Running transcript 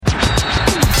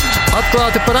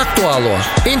Atklāti par aktuālo,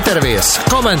 intervijas,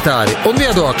 komentāri un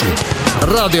viedokļi.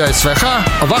 Radio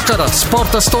SVH vakara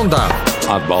sporta stundā.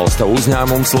 Atbalsta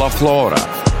uzņēmums La Flora.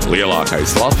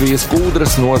 Lielākais Latvijas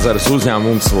kūdras nozares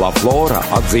uzņēmums La Flora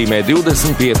atzīmē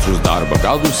 25 darba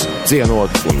gadus,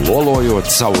 cienot un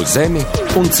lolojot savu zemi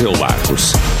un cilvēkus.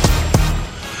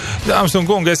 Dāmas un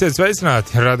kungi, esiet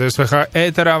sveicināti. Radio SVH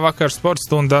ēterā vakar sporta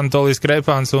stunda Anatolijs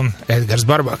Kreipāns un Edgars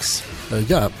Barbaks.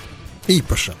 Jā,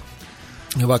 īpaša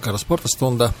vakara sporta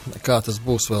stunda, kā tas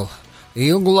būs vēl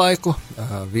ilgu laiku,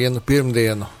 vienu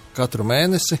pirmdienu katru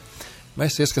mēnesi.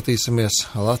 Mēs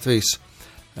ieskatīsimies Latvijas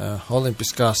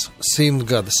Olimpiskās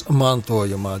 100-gadas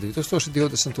mantojumā.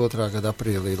 2022. gada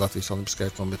aprīlī Latvijas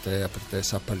Olimpiskajā komitejā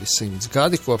apritēs apaļi 100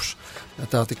 gadi, kopš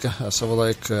tā tika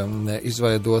savulaik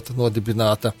izveidota,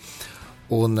 nodibināta.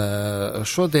 Un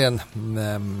šodien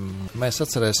mēs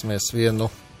atcerēsimies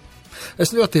vienu,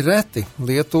 es ļoti reti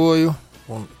lietoju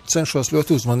un cenšos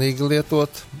ļoti uzmanīgi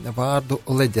lietot vārdu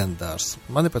leģendārs.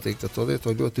 Man nepatīk, ka to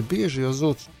lieto ļoti bieži, jo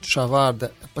zūd šā vārda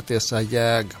patiesā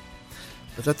jēga.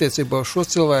 Bet attiecībā uz šo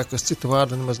cilvēku es citu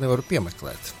vārdu nemaz nevaru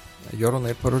piemeklēt. Jo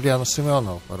runa ir par Uljānu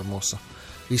Simjonovu, par mūsu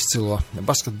izcilo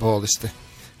basketbolisti,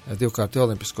 divkārt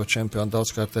olimpisko čempionu,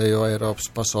 daudzkārtējo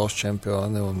Eiropas pasaules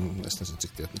čempioni, un es nezinu,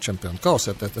 cik tie čempionu kausi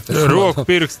ir. Roku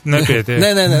pirkst nepietiek.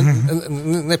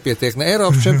 Nepietiek ne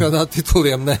Eiropas čempionāta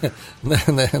tituliem,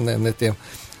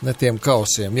 ne tiem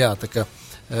kausiem. Jā, tā kā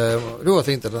ļoti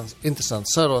interesanta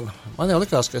saruna. Man jau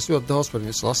likās, ka es ļoti daudz par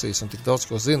viņu lasīju un tik daudz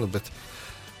ko zinu, bet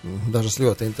dažas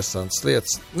ļoti interesantas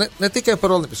lietas. Ne tikai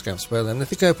par olimpiskajām spēlēm, ne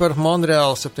tikai par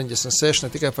Monreālu 76,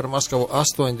 ne tikai par Maskavu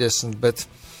 80, bet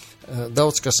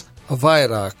daudz kas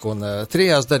vairāk. Un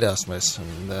 3 daļās mēs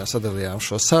sadalījām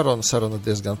šo sarunu. Saruna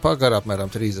diezgan pagarā, apmēram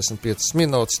 35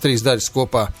 minūtes, 3 daļas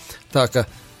kopā. Tā ka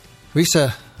visa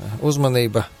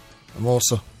uzmanība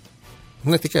mūsu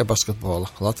ne tikai basketbola,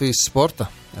 Latvijas sporta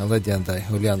leģendai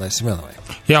Uljānai Simjonovai.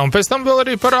 Jā, un pēc tam vēl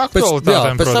arī par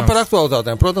aktualitātēm. Jā, pēc tam par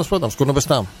aktualitātēm, protams, kur nu bez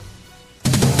tām.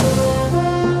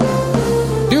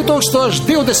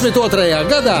 2022.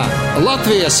 gadā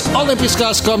Latvijas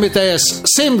Olimpiskās komitejas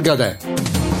 100-gade.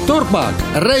 Turpmāk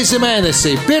reizi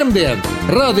mēnesī pirmdien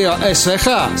Radio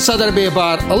SVH sadarbībā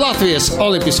ar Latvijas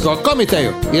Olimpisko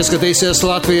komiteju ieskatīsies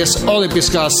Latvijas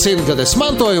Olimpiskās 100-gades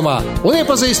mantojumā un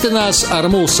iepazīstinās ar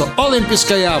mūsu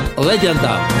olimpiskajām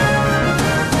leģendām.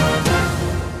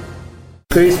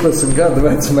 13 gadu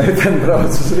veca meitene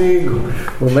brauc uz Rīgu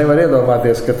un nevar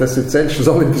iedomāties, ka tas ir ceļš uz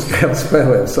Olimpiskajām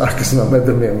spēlēm, sākas no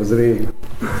Medumiem uz Rīgu.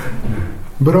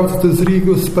 Braucot uz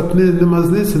Rīgu, es pat nemaz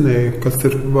nezināju, kas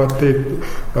ir, var teikt,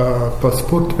 pa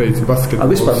sporta veids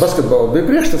basketbols. Vispār basketbols bija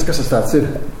priekšstats, kas tas tāds ir?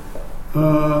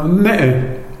 Nē.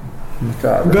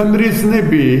 Kāda? Gandrīz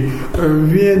nebija.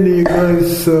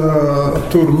 Vienīgais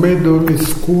tur Medumi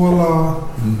skolā.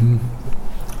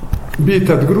 Bija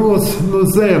tad grozs no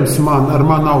zemes ar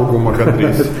manu augumu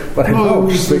gandrīz.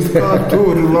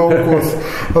 Tur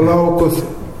laukos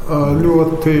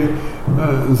ļoti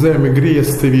zemi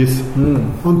griezti viss.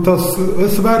 Un tas,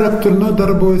 es vairāk tur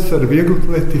nodarbojos ar vieglu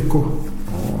atletiku.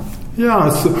 Jā,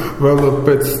 es vēl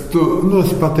pēc,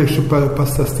 es pateikšu,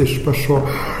 pastāstīšu par šo.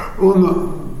 Un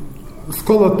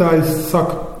skolotājs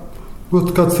saka,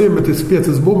 kāds iemetis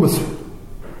 5 bumbas,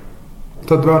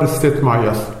 tad var stiet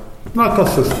mājās.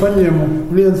 Tas es paņēmu,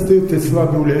 1, 2, 3,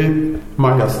 labi, uļēju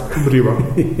mājās, brīvā.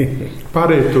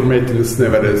 Pārējie tur meitenes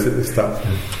nevarēja stāt.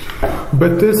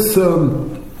 Bet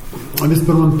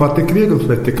vispār man patīk viegli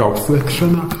atletika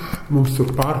augstlekšanā. Mums tur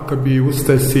parka bija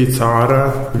uztaisīts ārā,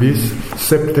 viss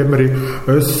septembrī.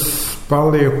 Es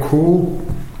palieku,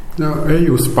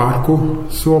 eju uz parku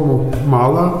Somu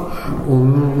malā un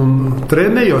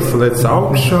trenējos lēc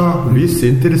augšā, viss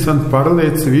interesanti,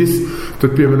 paralēts, viss. Tur,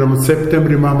 piemēram,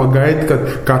 septembrī mamma gaida, kad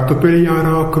kartupeļi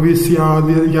jārauka, viss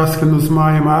jāskan uz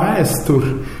mājām, es tur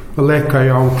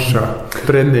lēkāju augšā,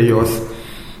 trenējos.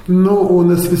 Un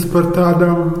es vispār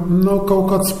tādām, kaut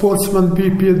kāds sports man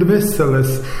bija piedveseles.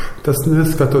 Tas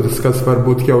neskatoties, kas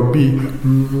varbūt jau bija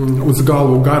uz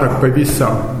galvu garāk pa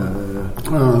visām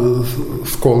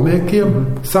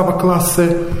skolniekiem sava klasē.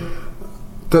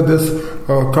 Tad es,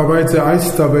 kā vajadzēja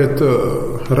aizstāvēt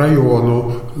rajonu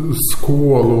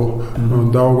skolu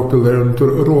Daugavpilī, un tur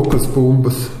rokas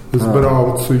bumbas, es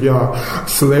braucu,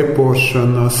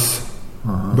 slēpošanas,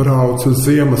 braucu,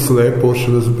 ziemas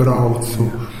slēpošanas braucu.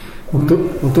 Un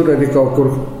tur arī kaut kur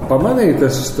pamanīja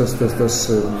tas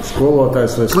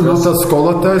skolotājs? Tas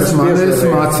skolotājs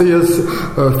mācījās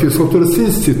Fizkultūras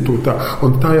institūtā,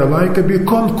 un tajā laika bija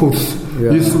konkurss.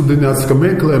 izsludināts, ka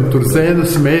meklējam tur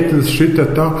zēnas, meitenes, šita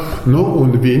tā, un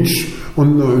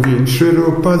viņš ir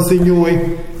paziņoja,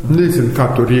 nezinu, kā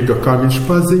tur Rīga, kā viņš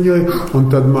paziņoja, un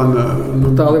tad man...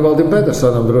 Tālīvaldim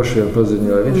Petersonam droši vien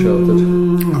paziņoja, viņš jau tur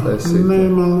taisīja. Nē,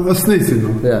 es nezinu.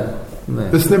 Jā, nē.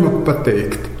 Es nevaru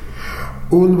pateikt.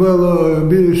 Un vēl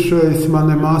bijušais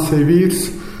manai māsai vīrs,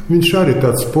 viņš arī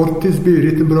tāds sportists bija,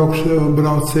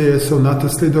 riteņbraucējs un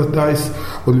atraslidotājs,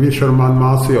 un viņš ar manu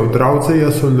māsu jau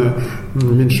draudzējies, un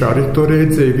viņš arī to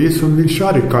redzēja visu, un viņš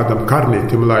arī kādam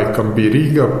karnītim laikam bija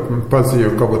Rīga,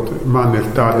 paziņoja, ka man ir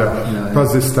tāda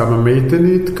pazīstama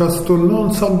meitenīte, kas tur,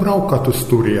 un sāk braukt uz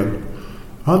turienu.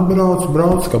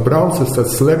 Brauc, es tad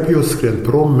slepjos, skrien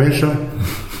prom mežā.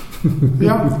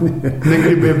 Jā,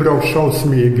 negribēju braukt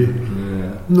šausmīgi.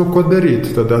 Ko darīt?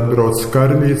 Tad atbrauc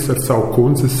karnīts ar savu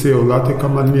kundzi, sievu Latika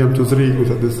man ņemt uz Rīgu.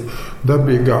 Tad es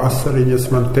dabīgā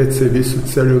asariņas man tecēja visu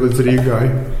ceļu līdz Rīgai.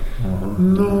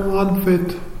 Atved,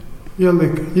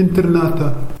 ielika internātā.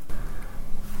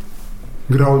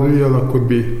 Graudu iela, kur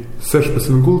bija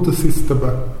 16 gultas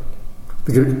istaba.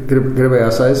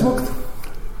 Gribējās aizmukt?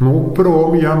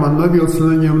 Prom, jā, man nav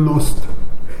vilcina ņem nost.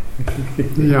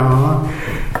 Jā,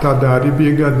 tādā arī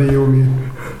bija gadījumi.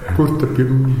 Kur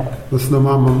tas no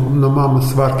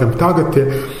mammas vārkiem. Tagad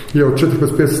jau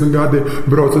 14-15 gadi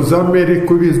brauc uz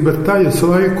Ameriku, bet tājas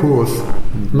laikos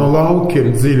no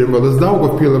laukiem dziļiem, vēl es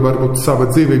Daugavpili varbūt sava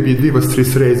dzīve bija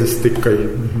 2-3 reizes tikai.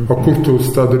 Kur tu uz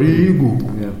tādu Rīgu,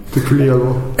 tik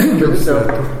lielu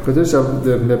pilsētu? Kad jūs jau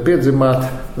piedzimāt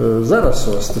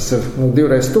Zarasos, tas ir 2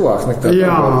 reizes tuvāk nekā.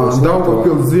 Jā,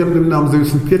 Daugavpils Ziemdimnām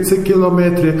 25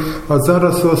 kilometri,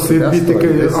 Zarasos bija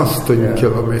tikai 8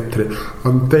 kilometri.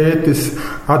 Un tētis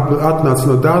atnāca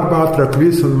no darba ātrāk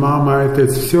visu, un māmai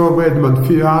teica, vsjo, veid man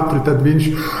ātri, tad viņš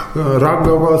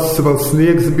Ragavas, vēl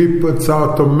sniegs bija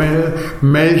caur to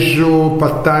mežu,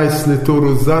 pat taisni tur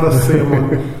uz Zarasiem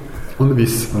un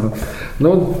viss.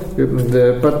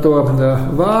 Par to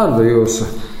vārdu jūsu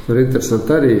ir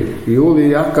interesanti arī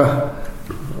Julijaka.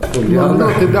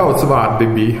 Ļoti daudz vārdi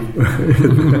bija.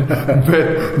 Bet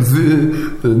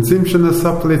dzimšanas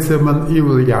apliecē man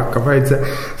Julijaka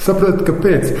vajadzēja. Saprot,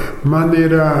 kāpēc? Man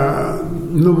ir,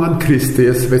 man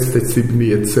kristies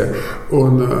vectecībniece.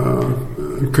 Un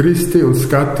kristi un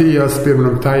skatījās,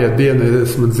 piemēram, tajā dienā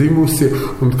esmu dzimusi,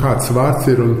 un kāds vārds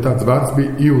ir, un tāds vārds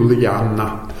bija Julijana.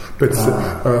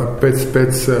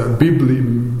 Pēc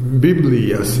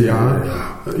Biblijas, jā,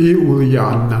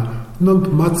 Julijana.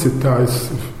 Macitājs,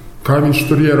 kā viņš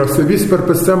tur ieraksta. Vispār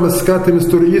pēc tam skatāmies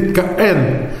tur it kā N.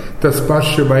 Tas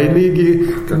paši vainīgi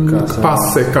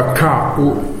paseka kā.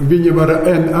 Viņi var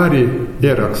N arī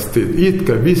ierakstīt. It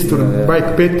kā viss tur vajag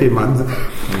pētīmā.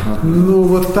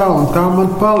 Tā un tā man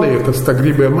paliek. Es tā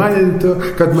gribēju mainīt,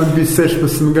 kad man bija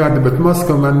 16 gadi, bet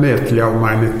Maskava man neatļauj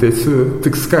mainīties.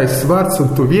 Tik skaists vārds,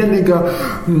 un tu vienīgā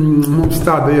mums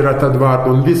tāda ir tāda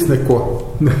vārda, un viss neko.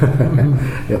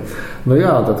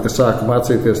 Jā, tad, kad sāku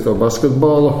mācīties to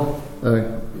basketbolu,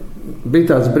 bija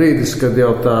tāds brīdis, kad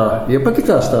jau tā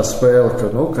iepatikās tā spēle, ka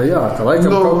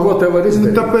laikam kaut ko te var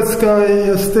izdarīt. Tāpēc, kā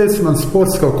es teicu, man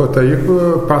sports kaut ko tā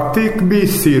patīk, bija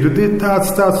sirdi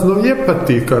tāds,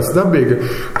 iepatīkās dabīgi,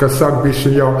 ka sāk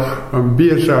bišķi jau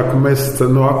biežāk mest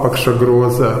no apakša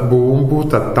groza bumbu,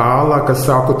 tad tālāk, ka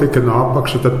sāku tikai no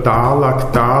apakša, tad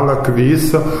tālāk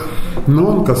visu.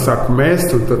 Kas sāk mest,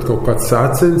 un tad kaut kāds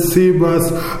sacensībās,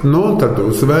 tad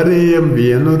uzvarējiem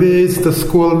vienu reizi tas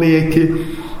skolnieki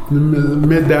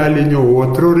medaļiņu,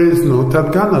 otru reizi,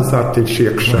 tad gan azartiņš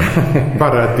iekšā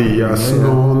parādījās,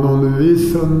 un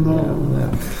visu,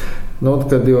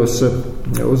 Kad jūs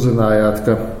uzzinājāt,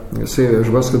 ka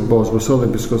sieviešu basketbols būs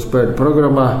Olimpisko spēļu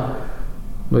programmā,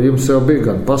 jums jau bija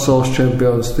gan pasaules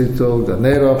čempions titulu, gan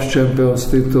Eiropas čempions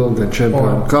titulu, gan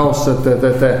čempionu kausa,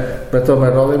 bet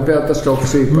tomēr Olimpiāda tas kaut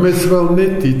kas īpašs. Mēs vēl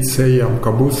neticējām,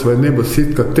 ka būs vai nebūs,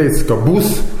 it kā teica, ka būs,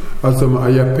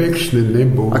 ja pēkšņi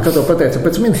nebūs. Kā to pateica?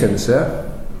 Pēc Minhenes, jā?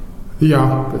 Jā,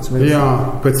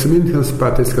 pēc Minhenes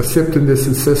pateica, ka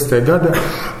 76. gada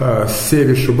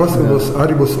sieviešu basketbols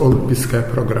arī būs olimpiskajā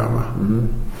programmā.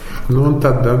 Un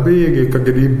tad dabīgi, ka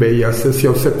gribējās, es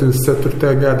jau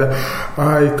 74. gada,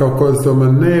 kaut ko es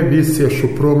domāju, visi iešu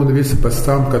prom un visi pēc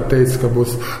tam, kad teica, ka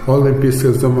būs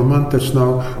olimpiski, es domāju, man taču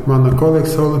nav mana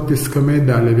kolēģis olimpiska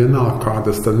medaļa, vienalga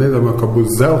kādas, tad nedomāju, ka būs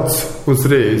zelts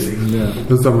uzreiz.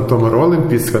 Es domāju, tomēr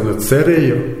olimpiska,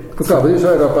 cerēju. Kā, bet jūs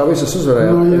Eiropā visas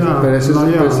uzvarējāt?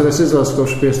 Pēc izlases,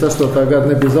 kopš 58. gada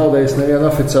nebija zaudējis nevienu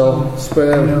oficiālu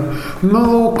spēli.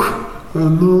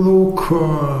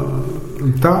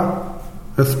 Tā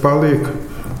es palieku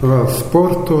vēl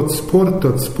sportot.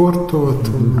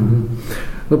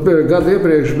 Gadu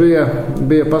iepriekš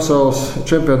bija pasaules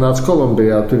čempionāts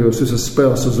Kolumbijā. Tur jūs visas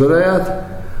spēles uzvarējāt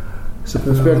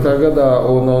 75. gadā,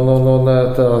 un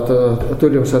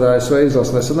tur jums ar ASV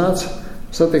izlases nesanāca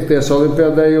satikties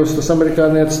Olimpiādē. Jūs tas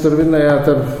amerikānietis tur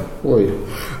vinējāt ar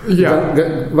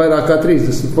vairāk kā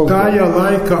 30 punktu. Tajā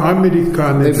laikā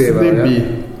amerikānietis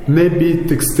nebija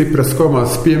tik stipras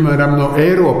komandas. Piemēram, no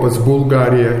Eiropas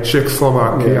Bulgārija,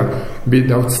 Čehoslovākijā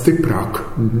bija daudz stiprāk.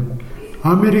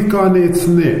 Amerikānietis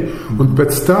ne. Un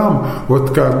pēc tam,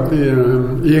 kad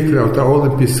iekļautā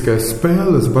olimpiskajās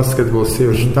spēles, basketbols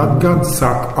sieviešu tad gan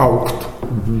sāk augt.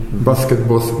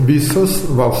 Basketbols visos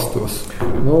valstos.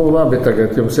 Labi,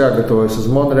 tagad jums jāgatavojas uz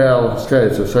Monreālu.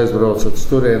 Skaidrs, jūs aizbraucat uz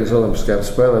turieni uz olimpiskajām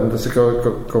spēlēm. Tas ir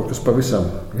kaut kas pavisam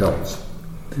jauns.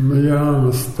 Jā,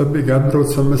 mēs tad bija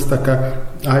atbraucam, mēs tā kā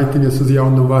aitiņas uz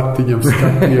jaunu vārtiņam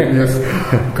skatījamies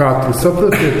katru.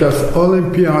 Saprotiet, tās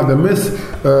olimpiāda, mēs,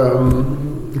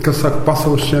 kas saka,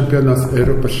 pasaules čempionāts,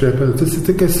 Eiropas čempionāts, tas ir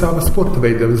tikai sava sporta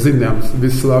veidam, zināms,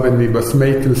 vislavenības,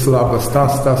 meitenes labas,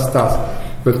 tās.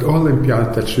 Bet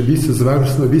olimpiāda taču visas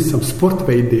zvaigznes no visam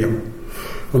sporta veidiem.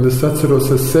 Un es atceros,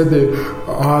 es sēdēju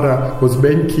ārā uz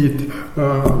beņķīti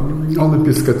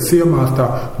olimpiskā ciemā, tā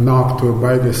nāk to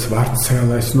baigais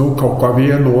svarcēlēs, kaut kā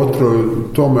vienu otru,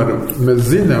 tomēr mēs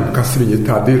zinām, kas viņi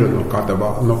tādi ir,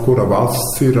 no kura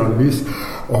valsts ir un viss.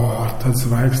 Tad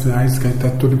zvaigzne aizgāja,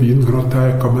 tad tur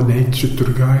vingrotāja, Kamaneči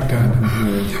tur gāja.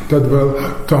 Tad vēl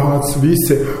tāds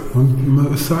visi. Un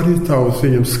es arī tā uz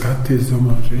viņam skatījos,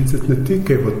 domāju, redziet, ne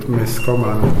tikai mēs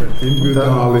komandi, bet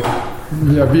individuāli.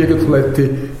 Jā, vieglatleti,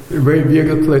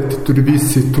 tur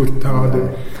visi tur tādi.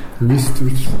 Visi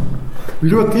tur.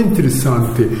 Ļoti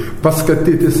interesanti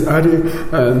paskatīties arī,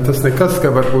 tas nekas,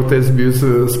 ka varbūt es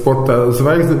biju sporta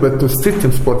zvaigzne, bet uz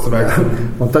citiem sporta zvaigzne.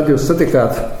 Un tad jūs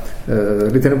satikāt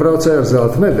riteņbraucēju ar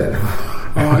zelta medaļu.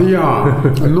 Jā,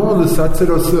 un es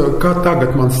atceros, kā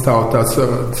tagad man stāv tās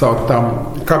caur tām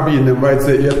kabīnēm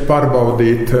vajadzēja iet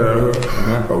pārbaudīt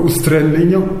uz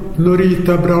treniņu, no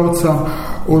rīta braucām,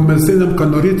 un mēs zinām, ka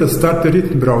no rīta starta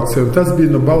riteņbraucēju, un tas bija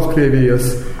no Baltkrievijas,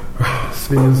 es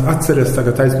viņu atceries,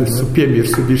 tagad aizmirsu,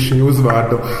 piemirsu viņu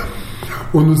uzvārdu.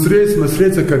 Un uzreiz mēs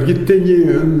redzam, ka riteņi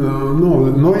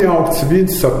nojaukts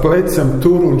viens ar plecem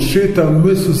tur un šitā, un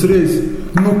mēs uzreiz,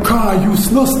 kā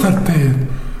jūs nostartējat?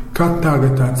 Kā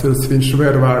tagad atceros, viņš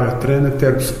vēl vārā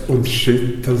treneterbs un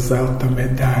šita zelta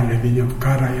medaļa viņam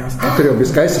karājās. Tur jau bija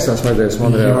skaistas medaļas,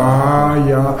 man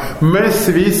jā. Mēs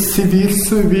visi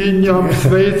visu viņam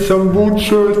sveicam,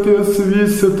 bučoties,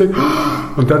 visu.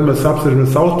 Un tad mēs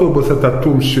apsveramies autobusā, tā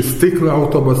tumši stikla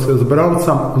autobusā,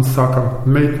 braucam un sākam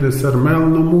meitenes ar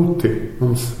melnu muti.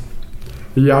 Mums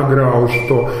jāgrauž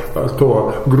to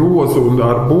grozu un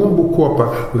ar bumbu kopā,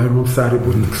 lai mums arī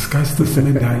būtu skaistas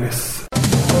medaļas.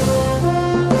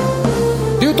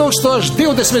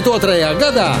 2022.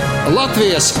 gadā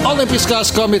Latvijas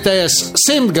Olimpiskās komitejas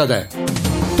 100-gade.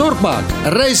 Turpmāk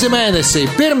reizi mēnesī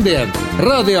pirmdien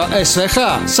Radio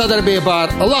SVH sadarbībā ar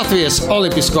Latvijas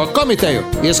Olimpisko komiteju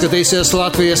ieskatīsies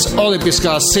Latvijas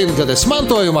Olimpiskās 100-gades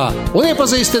mantojumā un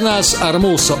iepazīstinās ar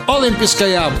mūsu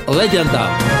olimpiskajām leģendām.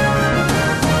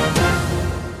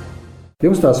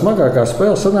 Jums tā smagākā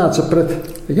spēle sanāca pret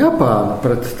Japānu,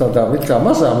 pret tādām it kā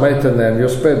mazām meitenēm.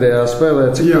 Jūs pēdējā spēlē,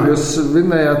 cik jūs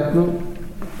vinējāt?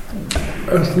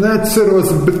 Es neatceros,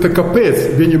 bet kāpēc?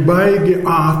 Viņi baigi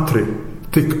ātri,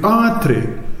 tik ātri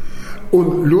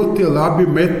un ļoti labi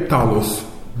metālus.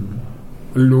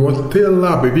 Ļoti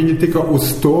labi. Viņi tikai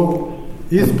uz to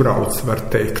izbrauc, var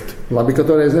teikt. Labi, ka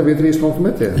toreiz nebija 3 punktu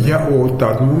metieni. Jā,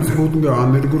 tad mums būtu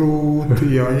gan ir grūti,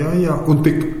 jā. Un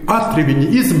tik ātri viņi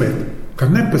izmet, ka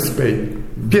nepaspēja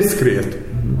pieskriet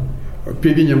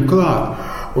pie viņam klāt.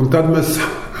 Un tad mēs,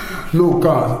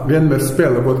 kā vienmēr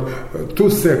spēlē, tu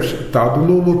sekš tādu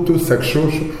numuru, tu sekš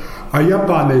šošu. A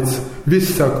Japānēts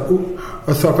viss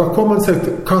saka,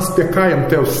 komunicēt, kas pie kājām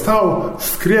tev stāv,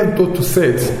 skrien, to tu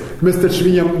sēdz. Mēs taču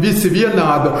viņam visi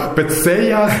vienādi pēc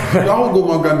sejās,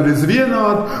 augumā gandrīz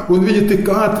vienādi, un viņi tik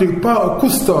ātri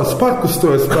pārkustojas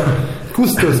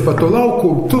pa to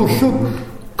laukumu, tur šup.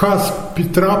 Kas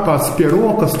trāpās pie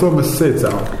rokas, to mēs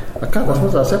sēdzām. Kā tās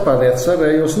mazās japānietes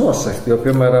varēja jūs nosekt? Jo,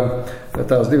 piemēram,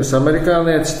 tās divas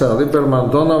amerikānietes, tā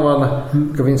Libermana Donovana,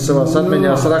 ka viņas savās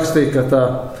atmiņās rakstīja, ka tā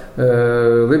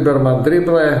Libermana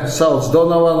driblē sauc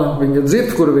Donovana, viņa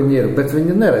dzird, kur viņa ir, bet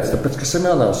viņa neredz, tāpēc, ka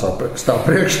Semjonovs stāv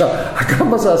priekšā. Kā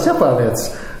mazās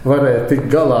japānietes varēja tikt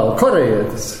galā un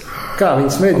korejietis? Kā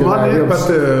viņas mēģināja? Man ir pat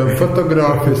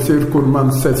fotogrāfijas, kur man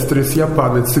sēdz 3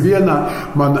 Japānietis. Viena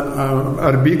man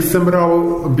ar biksem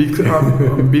rau,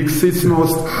 biksis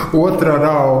nost, otra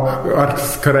rau ar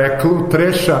skreklu,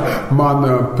 treša man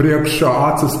priekšā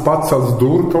acis pacels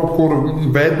dur kaut kur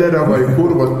bedera vai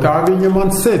kur, tā viņa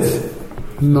man sēdz.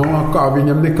 No, kā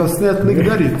viņam nekas neatliek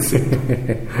darīt.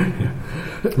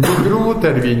 Bija grūti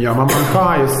ar viņām, man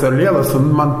kājas ir lielas, un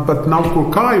man pat nav ko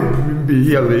kāju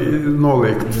bija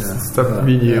noliekt starp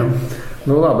viņiem.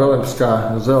 Nu labi,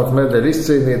 olimpiskā zelta medaļa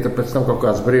izcīnīta, pēc tam kaut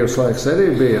kāds brīvs laiks arī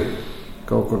bija.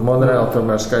 Kaut kur Monreāli,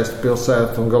 tomēr skaista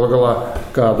pilsēta, un galā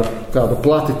kādu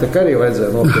plati tak arī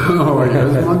vajadzēja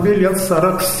nopirkt. Man bija liels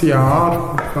saraksts, jā.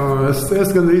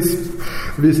 Es gan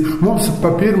mums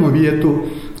pa pirmu vietu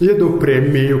iedevu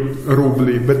prēmiju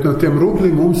rublī, bet no tiem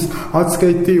rublī mums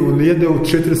atskaitīja un iedevu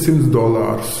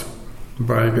 $400.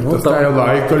 Baigi, tas tā jau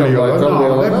laika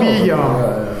liela bija.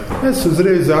 Es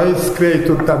uzreiz aizskrēju,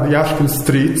 tur tāda Jaškins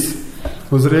strīds.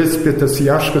 Uzreiz pie tas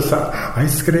Jaškas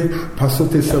aizskrēju,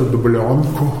 pasūtīju savu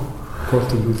dubļonku. Ko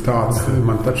tad tāds?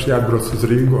 Man taču jāatbrauc uz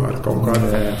Rīgu ar kaut kādu.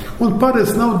 Un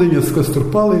pārējais naudiņas, kas tur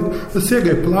palika, es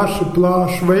iegāju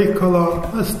plāšu veikalā.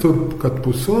 Es tur kad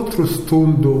pusotru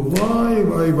stundu, vai,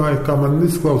 kā man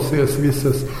izklausies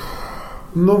visas.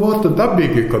 Nu, tad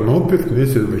dabīgi, ka nopirkt,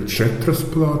 nezinu, vai 4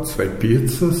 plāts, vai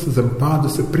 5, zem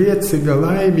pādas ir priecīga,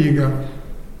 laimīga.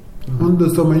 Un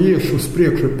es domāju, iešu uz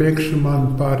priekšu, pēkšņi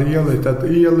man pāri ielai, tad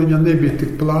ieliņa nebija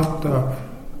tik platā,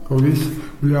 ka viss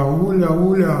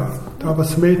uļā.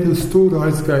 Tavas meitenes tur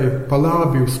aizgāja pa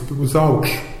labi uz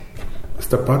augšu. Es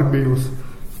tā pārbijos.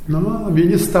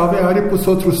 Viņi stāvēja arī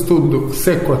pusotru stundu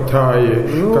sekotāji,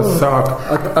 kas sāk.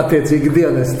 Attiecīgi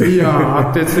dienesti. Jā,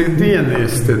 attiecīgi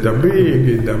dienesti,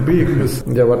 dabīgi.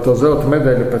 Ja var to zelta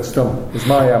medaļu pēc tam uz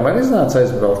mājām arī iznāca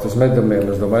aizbraukt uz medamiem,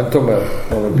 es domāju, tomēr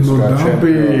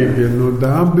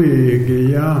dabīgi,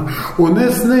 jā. Un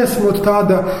es neesmu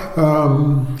tāda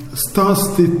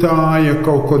stāstītāja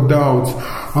kaut ko daudz.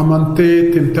 Man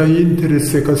tētim tā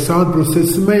interesē, kas atbrūs,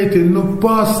 es meitini,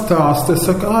 pastāst, es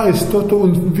saku, aizstotu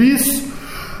un viss.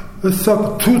 Es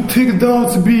saku, tu tik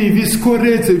daudz biji, viss, ko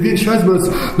redzēji. Viņš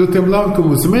aizbrauc no tiem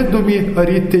laukam uz medumi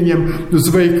ar riteņiem, uz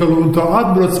veikalu un tā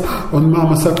atbrauc. Un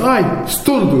mamma saka,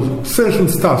 stundu, sēž un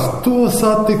stāst. To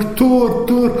satik,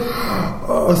 tur.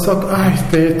 Es saku,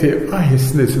 tēti, es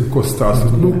nezinu, ko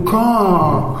stāstīt. Kā?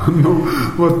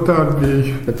 Tā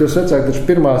bija. Bet jūs vecāki, taču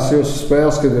pirmās jūsu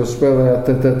spēles, kad jūs spēlējāt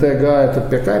TTT, gājat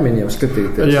pie kaimiņiem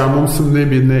skatīties? Jā, mums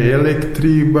nebija ne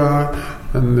elektrībā,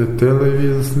 ne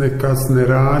televīzijas, nekas, ne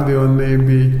rādio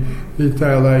nebija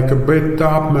tā laika, bet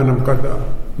tā apmēram kādā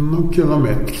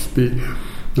kilometrs bija.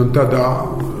 Un tādā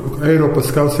Eiropas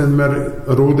vienmēr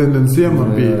rudeni un ziema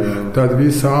bija. Tad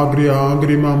visa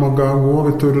agri mamma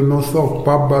govi tur noslaukt,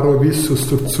 pabaro visus,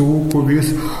 tur cūku,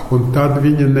 visu. Un tad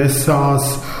viņa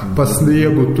nesās pa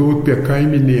sniegu tur pie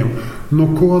kaimiņiem.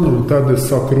 Un tad es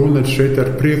sāku runāt šeit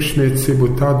ar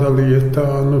priekšniecību, tāda lieta,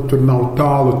 tur nav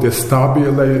tālu tie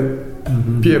stābie, lai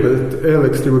pievērt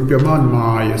elektrību pie man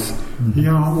mājas.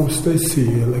 Jā,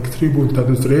 uztaisīja elektrību, un tad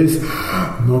uzreiz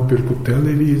nopirku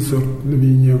televizoru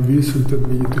viņiem visu, un tad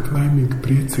viņi tik laimīgi,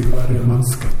 priecīgi varēja man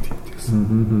skatīties.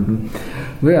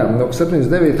 Jā,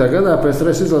 79. gadā pēc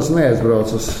reiz izlases neaizbrauc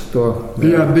uz to.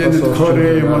 Jā,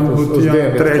 Dienvidkoreja man būtu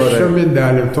trešā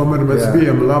medaļa, tomēr mēs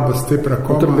bijām laba, stipra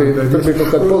komanda. Tur bija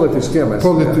kaut kāda politiska iemesla.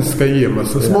 Politiska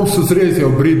iemesla. Mums uzreiz jau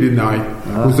brīdināja.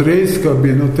 Uzreiz, ka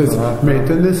bija,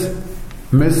 meitenes,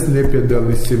 mēs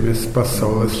nepiedalīsimies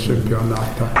pasaules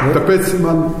čempionātā. Tāpēc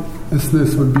es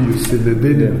neesmu bijusi ne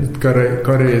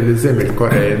Dienvidkoreja, ne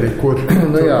Ziemeļkoreja, nekur.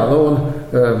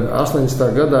 80.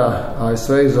 gadā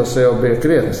ASV izlase jau bija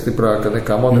krietni stiprāka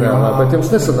nekā Monreālā, bet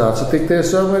jums nesanāca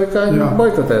tikties, jo amerikāņi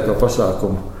boikotēja to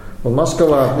pasākumu. Un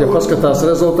Maskavā, ja paskatās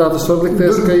rezultātus, var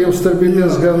likties, ka jums tur bija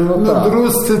diezgan tā.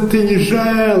 Druscetiņi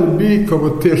žēl bija, ka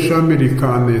tieši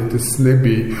amerikānietis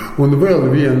nebija. Un vēl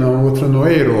viena otra no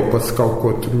Eiropas kaut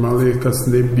ko tur, man liekas,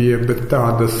 nebija, bet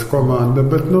tādas komanda.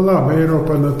 Bet, labi,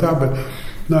 Eiropā no tā, bet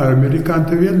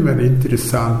amerikāņi vienmēr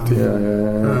interesanti,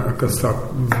 kas sāk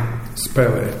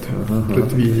spēlēt pret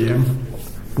viņiem.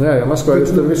 Jā, jo Maskavā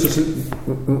jūs tur visus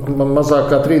mazāk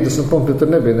kā 30 punkti tur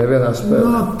nebija nevienā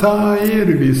spēlē. Tā ir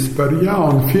vispār,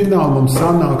 un fināli mums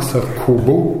sanāks ar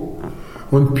Kubu.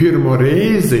 Un pirmo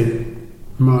reizi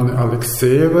mani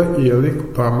Aleksejeva ielika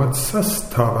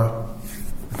pamatsastāvā.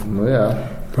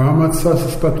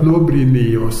 Pamatsastāvs pat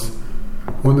nobrīnījos.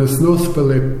 Un es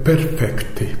nospēlēju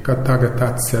perfekti, kā tagad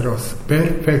atceros.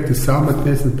 Perfekti, samet,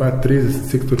 nezinu, pār 30,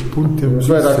 cik tur punktiem. Mums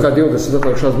vairāk kā 20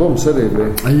 atlikušās bumbas arī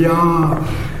bija. Jā,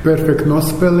 perfekti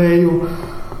nospēlēju.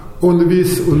 un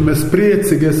viss, un mēs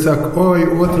priecīgi, es saku, oi,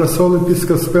 otras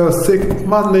olimpiskās spēles, cik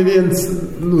man neviens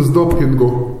uz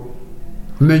dopingu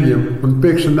neņem. Un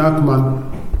pēkšņi nāk man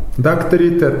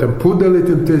daktarīte ar tam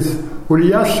pudelīti, un teica,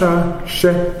 Uljāšā,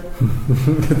 še.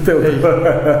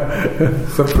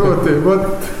 Saproti,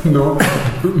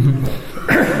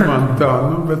 man tā,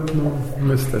 bet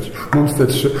mums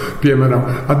taču, piemēram,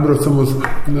 atbraucam uz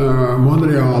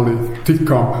Monreāli,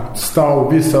 tikām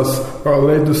stāv visas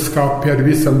leduskapi ar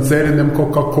visam dzeriniem,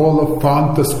 Coca-Cola,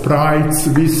 Fanta, Sprites,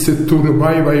 visi tur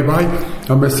vai,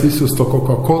 a mēs visus to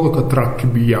Coca-Cola, ka traki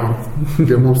bijām.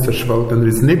 Pie mums taču vēl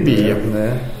gandrīz nebija.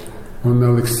 Un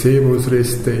Aleksejeva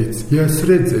uzreiz teica, ja es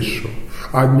redzēšu,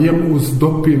 ņem uz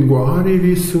dopingu arī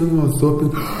visu,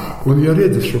 un ja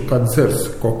redzēšu, kad dzers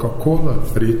Coca-Cola,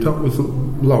 rītā uz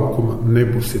laukuma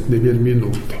nebūsit nevienu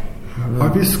minūti.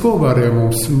 Viss, ko varēja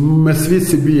mums, mēs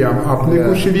visi bijām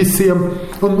apnikuši visiem,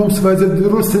 un mums vajadzētu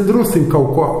drusiņ kaut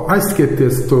ko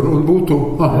aizskieties tur, un būtu,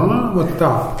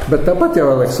 tā. Bet tāpat jau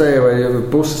Aleksejevai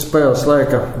pusi spēles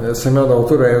laika Semjonovs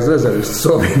turēja uz rezervistu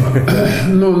solību.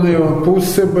 Ne jau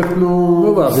pusi, bet,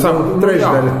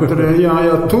 trešdaļa.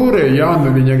 Jā, turēja,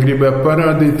 viņa gribēja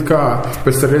parādīt, kā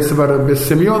pēc reiz var bez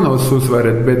Semjonovs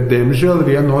uzvarēt, bet, diemžēl,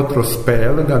 vienu otru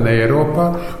spēli, gan Eiropā,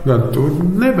 gan tur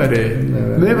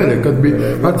nevarēja. Kad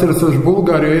bija atceros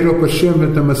Bulgāriju, Eiropā šiem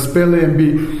spēlēm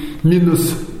bija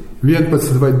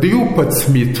 -11 vai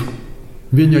 12.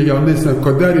 Viņa jau nezināja,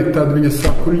 ko darīt, tad viņa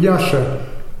saka, Jāša,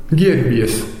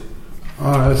 ģērbies.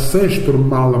 Es sēžu tur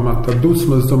malā, man tā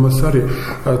dusmas, domās arī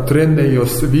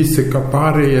trenējos visi, kā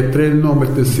pārējie treni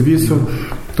nometnes visu, un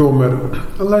tomēr,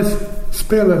 lai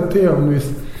spēlē tie un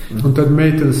visu. Un tad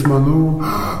meitenes man,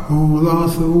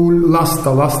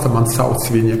 Lasta man sauc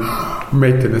viņa.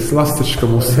 Meitenes, Lastička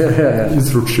mums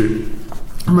izručīja.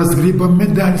 Mēs gribam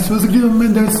medaļas,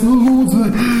 lūdzu.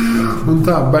 Un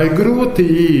tā, baigi grūti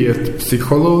iet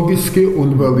psihologiski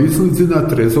un vēl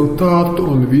izlīdzināt rezultātu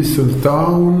un visu un tā.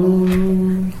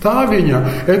 Un tā viņa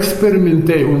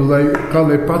eksperimentēja un,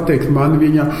 lai pateikt man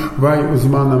viņa vai uz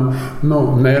manam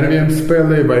nerviem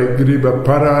spēlē, vai griba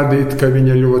parādīt, ka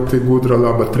viņa ļoti gudra,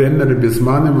 laba treneri bez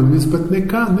manim un viss, bet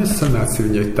nekā nesanāca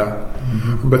viņai tā.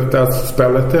 Bet tāds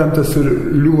spēlētājiem tas ir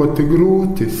ļoti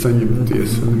grūti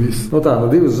saņemties un viss.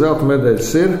 2 zelta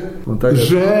medaļas ir.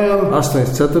 Žēl.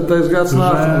 84. gads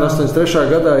nāk, un 83.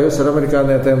 gadā jūs ar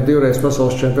amerikānietiem 2 reizes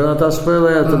pasaules čempionātā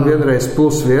spēlējāt, tad 1 reiz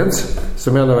 +1,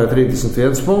 Semjonovai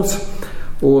 31 punkts,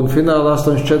 un finālā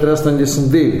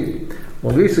 84-82.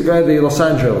 Un visi gaidīja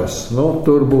Losandželos.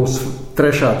 Tur būs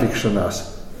 3. tikšanās.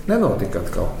 Nenotika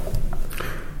atkal.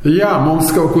 Jā,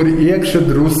 mums kaut kur iekšā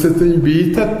drusciņi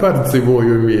bija tad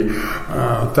pārdzīvojumi.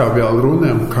 Tā vēl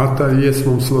runājam, kā tā ies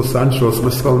mums Losandželos.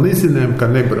 Mēs vēl nezinājām, ka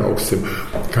nebrauksim.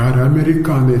 Kā ar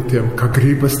amerikānietiem, ka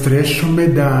gribas 3.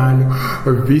 medaļu.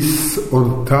 Viss un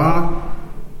tā.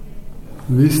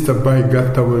 Viss tā baigi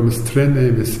gatavojamies,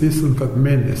 trenējamies, viss un tad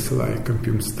mēnesi laikam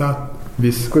pirms tā.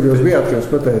 Viss. Kur jūs bijāt, ka jūs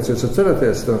pateicāt, jūs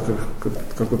atceraties to,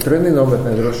 ka kur treni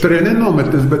nometnē droši? Treni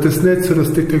nometnes, bet es neceros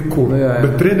tikai kur.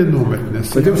 Bet treni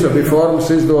nometnes. Bet jums jau bija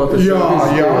formas izdotas?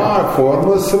 Jā,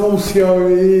 formas mums jau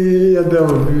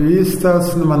iedeva viss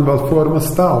tās, man vēl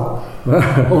formas stāv.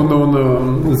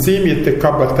 un zīmīte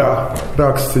kabatā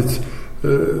rakstīts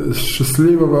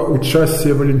Счастливого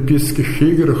участия в Олимпийских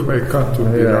играх, vai kā tur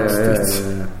bija rakstīts.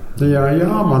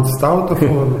 Jā, man stāv tā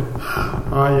forma.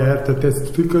 Tad teicu,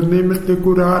 tu tikai nemet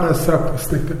nekur ārā sapas.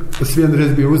 Es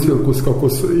vienreiz biju uzvilkus kaut ko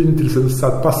interesantu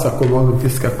tādu pasakumu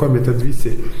Olimpiskā komiteja, tad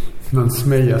visi man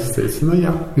smējās,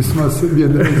 teica, vismaz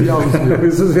vienreiz jāuzvilk.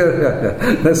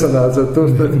 Nesanāca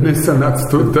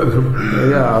tur tad.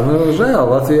 Jā, žēl,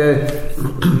 Latvijai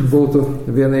būtu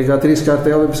vienīgā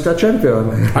 3-kārtē olimpiskā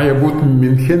čempiona. Ja būtu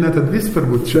Minhenē, tad vispār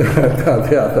būtu tad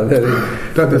arī.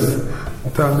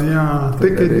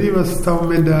 Tikai 2 stāv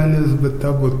medaļas, bet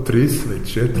tā būtu 3 vai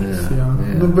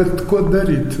 4. Bet ko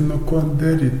darīt?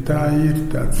 Tā ir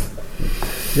tāds.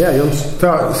 Jā, jums.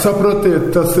 Tā,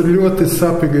 saprotiet, tas ir ļoti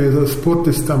sāpīgi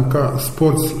sportistam, kā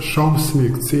sports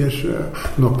šausmīgi cieši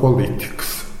no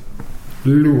politikas.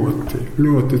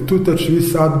 Ļoti. Tu taču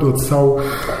visu atdod savu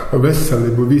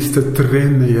veselību, visu te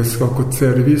trenējies, kaut ko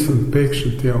ceri visu, un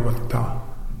pēkšņi tie var tā.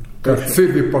 Kā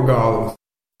cirvi pa galvu.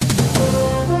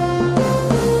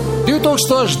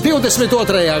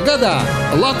 2022. gadā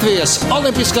Latvijas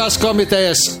Olimpiskās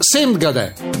komitejas 100-gade.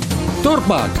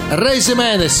 Turpmāk reizi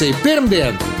mēnesī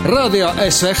pirmdien Radio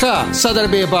SVH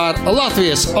sadarbībā ar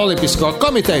Latvijas Olimpisko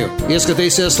komiteju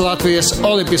ieskatīsies Latvijas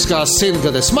Olimpiskās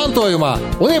 100-gades mantojumā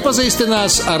un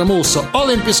iepazīstinās ar mūsu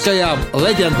olimpiskajām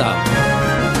leģendām.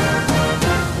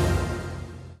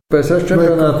 PSRS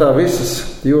čempionātā visas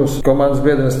jūsu komandas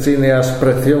biedrenes cīnījās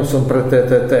pret jums un pret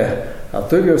TTT.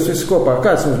 Tur jūs visi kopā.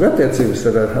 Kāds mums bija attiecības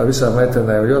ar visām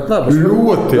meitenēm? Ļoti labi.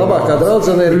 Ļoti. Labākā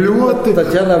draudzene ir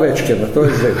Tatjana Večkina. To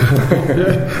es zinu.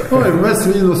 Mēs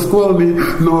viņu skolni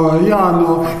no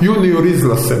junioru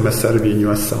izlase mēs ar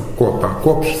viņu esam kopā.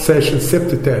 Kopš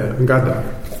 67. gadā.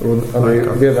 Un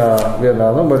vienā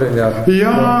numuriņā.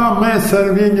 Jā, mēs ar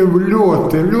viņu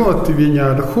ļoti viņa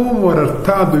ar humoru, ar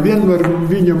tādu vienmēr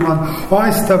viņa man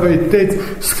aizstāvēja, teica,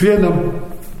 skrienam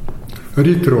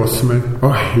ritrosme.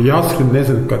 Jāskrien,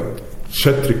 nezinu, kad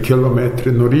 4 kilometri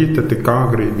no rīta tik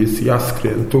agri visi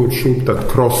jāskrien, tur šūp tad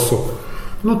krosu.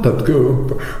 Tad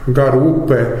garu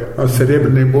upē,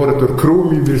 Serebrinī bora tur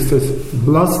krūmi virsties,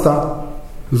 lastā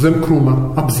zem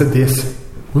krūma apsēdies.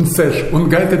 Un sēž, un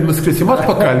gaidīt mēs skriesim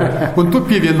atpakaļ, un tu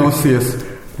pievienosies.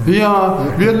 Jā,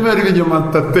 vienmēr viņa man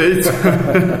tā teica.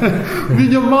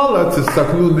 Viņa malacis,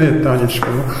 saka, nē,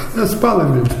 Taņička, es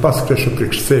palēmījums paskriešu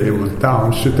priekš sevi un tā,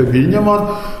 un šita viņa man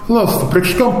lasta,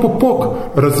 priekš kam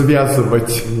pupok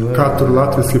razvязывать, kā tur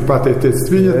latviski pateities.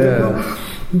 Viņa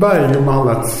baigi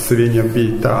malacis viņa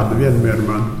bija tāda, vienmēr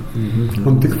man.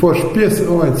 Un tik forši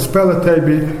spēlētāji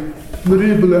bija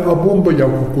Rībele, a bumba jau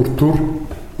kur tur.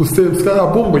 Uz tiem skatā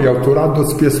bumba jau tur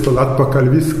atdots piespēl atpakaļ.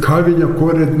 Kā viņa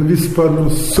korēd, vispār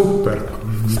super.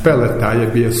 Spēlētāja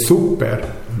bija super.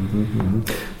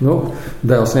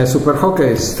 Dēls ne super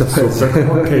hokejs. Super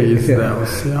hokejs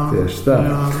dēls, jā. Tieši tā.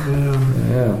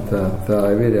 Jā, tā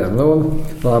ir.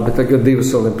 Labi, tagad 2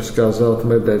 olimpiskās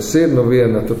zelta medaļas ir.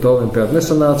 Viena tur olimpiāda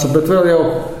nesanāca, bet vēl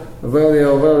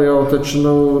jau taču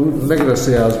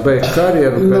negrasījās beigt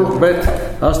karjeru, bet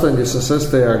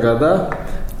 86. gadā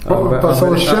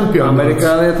pasaules čempionāts.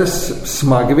 Amerikānietis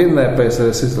smagi vinnēja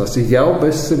PSRS izlasi jau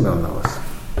bez Simeonovas.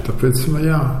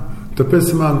 Tāpēc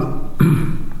man,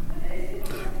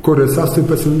 kur es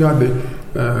 18 gadi,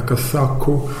 kas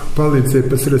saku, palīdzēja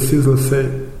PSRS izlasē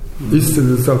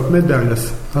izcīnīt zelta medaļas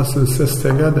 86.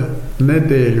 gada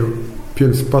nedēļu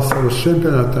pirms pasaules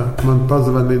čempionātā. Man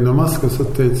pazvanīja no Maskavas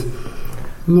un teica,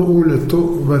 Uļa, tu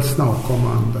vairs nav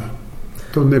komanda.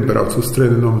 Tu nebrauc uz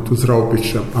treniņu uz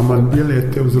Raubičam, a man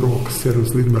biļete uz rokas ir uz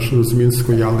lidmašanu uz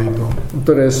Minsku jālido.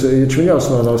 Tur es Jačmiņos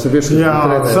Simeonovs ir viešas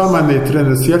treneris. Jā, samanīja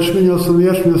treneris Jačmiņos, un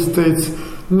Jačmiņos teica,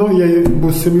 ja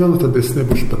būs Simeonu, tad es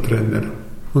nebūšu pa treneru.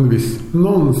 Un viss.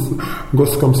 Un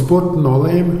Goskom sportu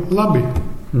nolēma, labi,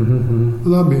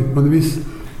 un viss.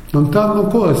 Un tā,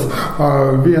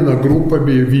 viena grupa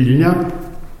bija Viļņā,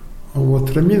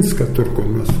 otra Minska, tur, kur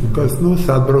mēs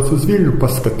atbrauc uz Viļņu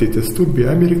paskatīties. Tur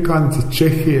bija amerikānis,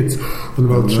 čehietis un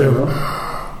vēl čehu.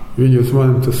 Viņi uz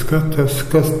mani skatās,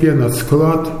 kas pienāca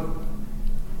klāt.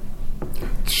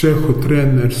 Čehu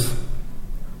treneris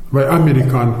vai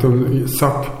amerikāni tev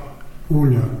saka,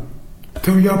 Uļa,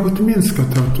 tev jābūt Minska,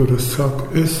 tev tur es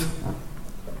saku, es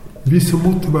visu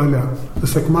muti vaļā.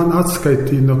 Es saku, man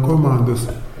atskaitīja no komandas.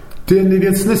 Tie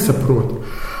neviens nesaprot.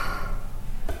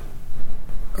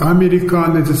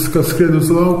 Amerikānis, kas skrien uz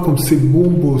laukumu, sit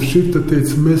bumbu, šita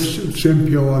teica, mēs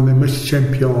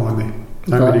čempioni.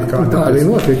 Amerikāni. Tā arī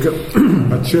notika.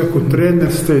 Čehu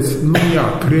treneris teica,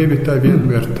 krievi tā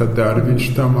vienmēr tā dara. Viņš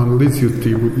tā man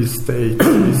līdzjūtību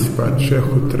izteica vispār,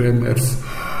 Čehu treneris.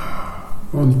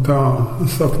 Un tā,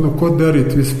 es saku, ko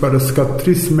darīt vispār? Es kā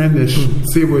 3 mēneši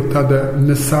dzīvoju tāda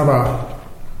nesavā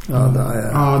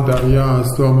ādā,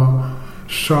 es domāju.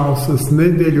 Šausmas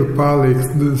nedēļu paliks,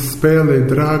 spēlē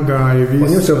dragāja, visu.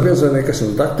 Un jums jau piezvanīja, kas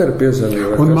un dakteri piezvanīja?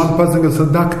 Un man pazvanīja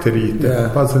dakterīte,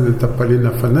 pazvanīja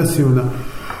Polina Afanasjevna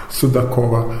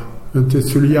Sudakova. Un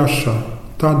teica, Uljaša,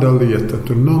 tāda lieta,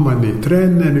 tur nomanīja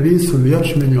treneri, visu, un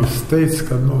Jačmiņos teica,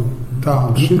 ka, tā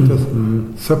un šitas,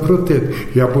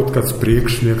 saprotiet, jābūt kāds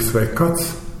priekšnieks vai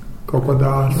kāds, kaut kādā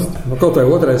ārsts. Kaut vai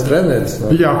otrais treneris.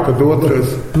 Jā, kad otrais.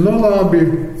 Labi,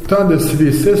 tad es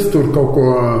tur kaut ko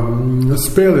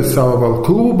spēlēju savā vēl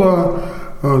klubā,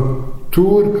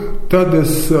 tur, tad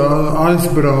es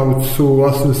aizbraucu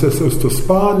 86. uz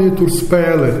Spāniju, tur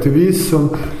spēlēt visu,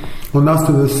 un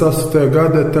 88.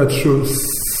 gada taču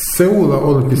Seula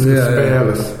olimpiskas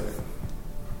spēles.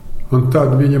 Un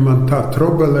tad viņa man tā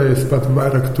trobelēja, es pat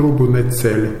vairāk trubu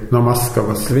neceļu no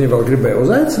Maskavas. Viņa vēl gribēja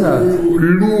uzaicināt?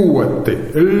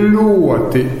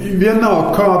 Ļoti.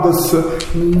 Vienalga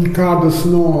kādas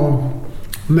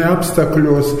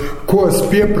neapstākļos, ko es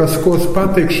pieprasu, ko es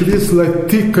pateikšu, visu, lai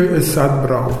tikai es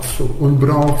atbraucu un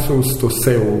braucu uz to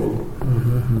Seulu.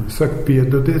 Saka,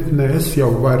 piedodiet, es jau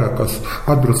vairāk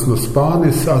atbraucu no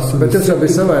Spānijas. Bet tas jau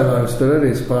bija savainojums tur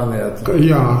arī Spānijā.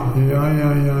 Jā.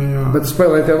 Bet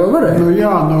spēlēt jau vēl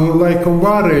varēja? Laikam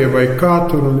varēja vai kā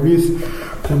tur un viss.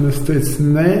 Un es teicu,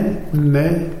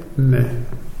 nē.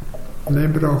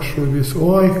 nebraukšu visu.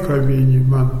 Oi, ka viņi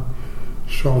man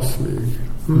šausmīgi.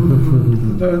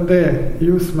 Nē,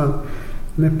 jūs man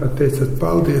nepateicat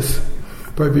paldies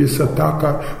par visu tā, kā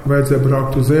vajadzēja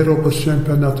braukt uz Eiropas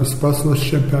čempionātu, uz pasaules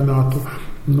čempionātu.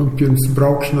 Pirms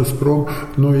braukšanas prom,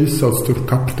 izsauc tur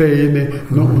kapteini,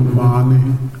 un mani.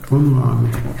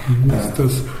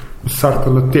 Tas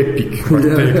sarkana tepiki, var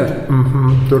teikt,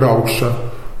 tur augšā.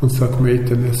 Un saka,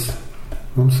 meitenes,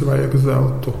 mums vajag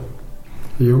zeltu.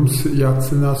 Jums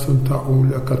jācinās un tā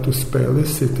Uļa, ka tu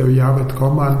spēlēsi, tev jāved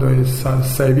komandojas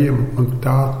saviem, un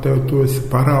tā tev tu esi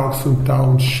paraugs un tā,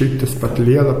 un šitas pat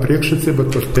liela priekšrocība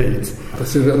tur teica. Tas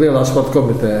ir lielā sporta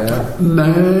komiteja, jā?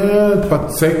 Nē, pat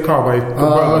CK vai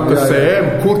KSM,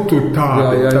 kur tu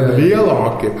tādi, tad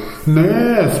lielāki.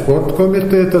 Nē, sporta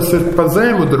komiteja tas ir pa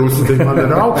zemu drusku, man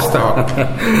ir augstāk.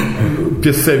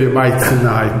 Pie sevi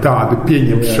aicināja tādi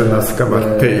pieņemšanas, ka var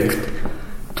teikt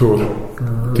tur.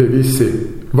 Te visi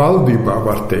valdībā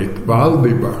var teikt,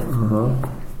 valdībā.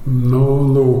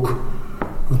 Lūk.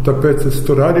 Tāpēc es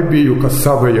tur arī biju, ka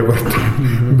savaja var teikt.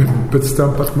 Bet pēc tam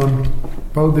pat man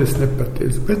paldies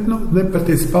nepateic. Bet,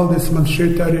 nepateic paldies man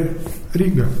šeit arī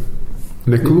Rīgā.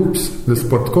 Ne klubs, ne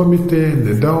sporta komiteja,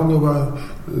 ne Daugavā,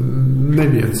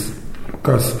 neviens.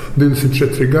 Kas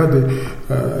 24 gadi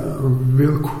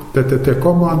vilku TTT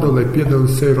komandu, lai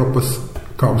piedalās Eiropas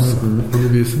kausa un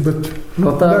visu, bet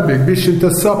dabīgi bišķiņ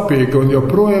tas sapīgi un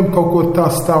joprojām kaut ko tā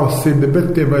stāv sirdi,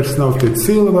 bet tie vairs nav tie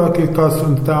cilvēki, kas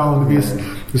un tā un viss.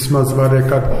 Vismaz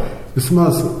varēja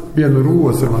vismaz vienu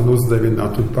rozi man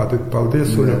uzdevināt un pateikt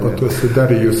paldies, un ko tu esi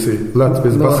darījusi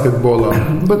Latvijas basketbolā.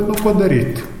 Bet ko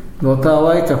darīt? No tā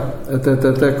laika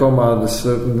te komandas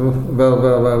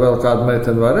vēl kāda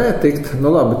meitene varēja tikt.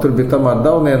 Labi, tur bija Tamāra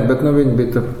Dauniene, bet viņa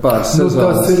bija pāris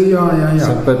sezonas. Tas ir, jā.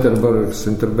 Sanktpēterburgas,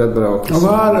 viņa tur bija atbraukusi.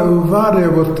 Varēja,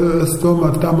 es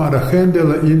domāju, Tamāra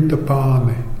Hendela Inta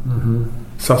Pāne.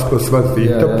 Saspils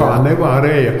vadīja, Pāne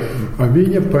varēja.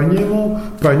 Viņa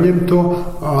paņem to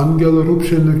Angela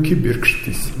Rupšina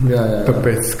Kibirkštis.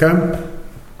 Tāpēc, ka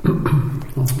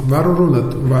varu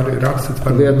runāt, varu rakstīt,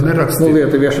 varu nerakstīt.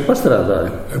 Lietuvieši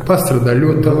pastrādāja? Pastrādāja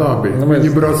ļoti labi. Viņi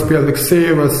brauc pie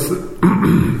Aleksejevas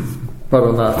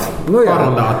parunāt.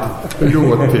 Parunāt.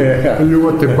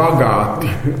 Ļoti bagāti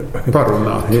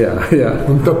parunāt. Jā.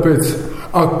 Un tāpēc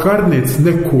Karnīts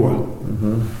neko.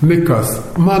 Nekas.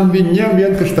 Man viņam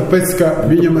vienkārši tāpēc, ka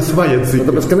viņam es vajadzīgi.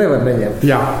 Tāpēc, ka nevar neņemt.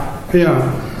 Jā.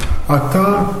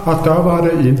 Tā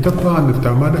varēja Intapāne, tā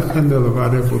Hendela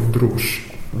varēja būt droši.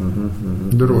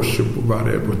 Droši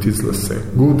varēja būt izlasē.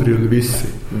 Gudri un visi.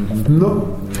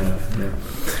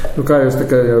 Kā jūs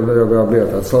tikai jau bijāt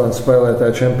tāds slavens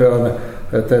spēlētāji čempioni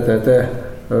TTT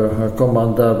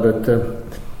komandā, bet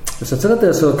es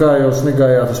atceraties vēl, kā jūs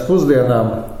nigājāt uz pusdienām,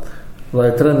 lai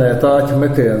trenētu āķu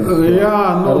metienu.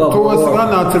 Tos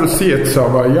ranācerus iet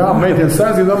savā. Meitienes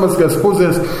aizgāja domāskās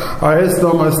pusdienas, es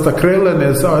domāju, tā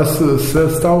krēlēnies, es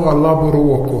stāvu ar labu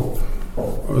roku.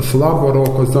 Es labu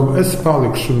roku, es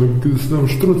palikšu,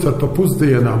 štruc ar to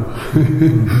pusdienām.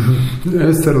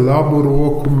 Es ar labu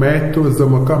roku metu, es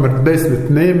domāju, kamēr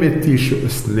 10 nemetīšu,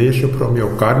 es nešu prom,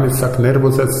 jau Karnis saka,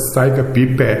 nervozēs, staiga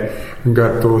pipē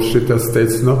gar to šitas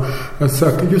teica. Es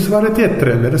saku, jūs varat iet,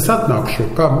 treneri, es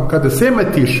atnākšu, kad es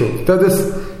iemetīšu, tad es,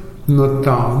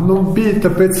 bija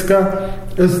tāpēc, ka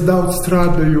es daudz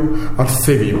strādāju ar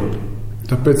sevi.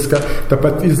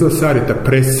 Tāpat izlasa arī tā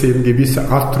presingi, visa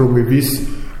atrumi, viss.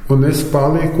 Un es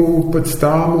palieku pēc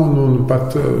tām, un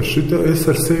pat es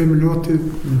ar sevi ļoti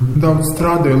daudz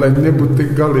strādāju, lai nebūtu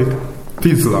tik galīgi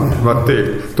tīzlā, var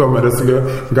teikt. Tomēr es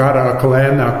garāk,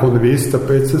 lēnāk un viss,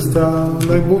 tāpēc es tā,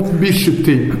 lai būtu bišķi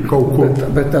tik kaut ko.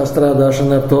 Bet tā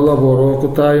strādāšana ar to labo roku,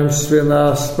 tā jums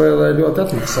vienā spēlē ļoti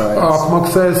atmaksājas.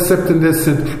 Apmaksājas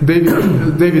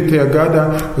 79. gadā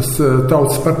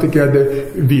Tautas partijā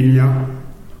Viļņā,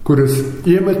 kur es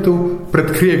iemetu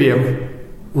pret Krieviem.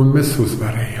 Un mēs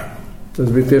uzvarējām. Tas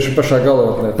bija tieši pašā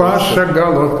galotnē. Pašā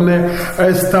galotnē.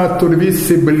 Es tā tur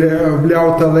visi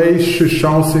bļauta leiši,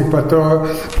 šausīgi par to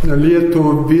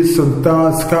lietu, visu un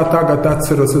tāds, kā tagad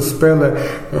atceros, es spēlē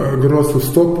grosus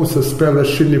topus, es spēlē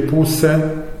šini pusē.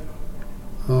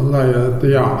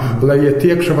 Lai iet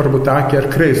iekšā, varbūt tāki ar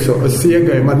kreiso. Es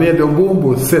iegāju, man iedeva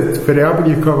bumbu, set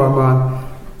Ferjabņikova man,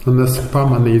 un es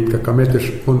pamanīju, ka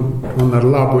metišu un ar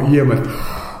labu iemet.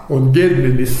 Un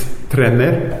Gedminis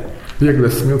trener,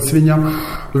 Vieglas Smilts viņam.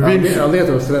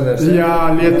 Lietuvas treneris.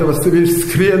 Lietuvas, viņš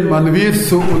skrien man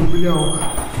virsu un bļau.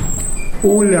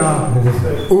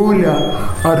 Uļā,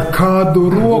 ar kādu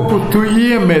roku tu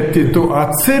iemeti, tu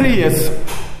atceries?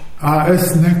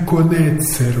 Es neko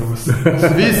neceros.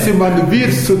 Visi mani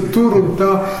virsu tur un tā.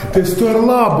 Es to ar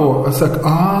labo. Es saku,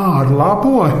 ar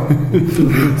labo?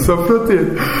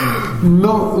 Sapratiet?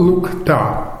 Nu, lūk, tā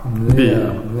bija.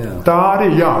 Jā. Tā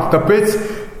arī, jā. Tāpēc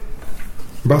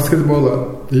basketbolā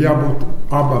jābūt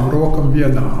abām rokam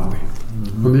vienādi.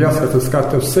 Un jāskatās, kā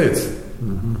tev sēdz.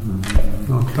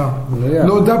 No, tā.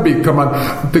 Dabīgi, ka man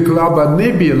tik laba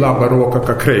nebija laba roka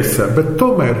kā kreisā, bet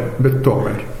tomēr.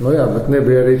 Nu jā, bet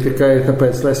nebija arī tikai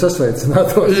tāpēc, lai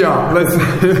sasveicinātos. Jā,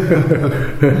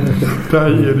 tā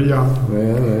ir, jā.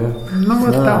 Jā. Nu,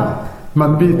 tā.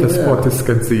 Man bija tas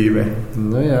sportiska dzīve.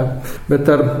 Nu jā, bet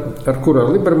ar kuru? Ar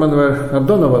Libermanu vai ar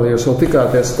Donovanu jūs vēl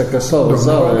tikāties tā kā Salas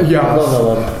zālē? Jā,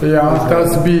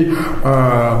 tas bija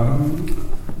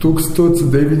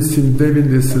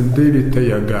 1999.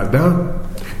 gadā,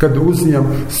 kad uzņem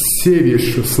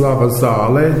sieviešu slava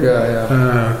zālē,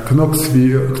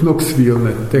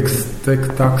 Knoksvilne,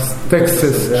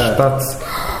 Teksas štats.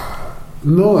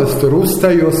 Nu, es tur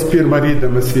uzstājos, pirmā rīta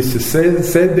mēs visi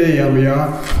sēdējām,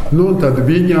 nu, tad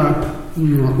viņa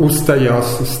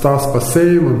uzstājās, stāst pa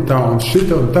sevi un tā un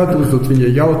šita, un tad uzdot viņa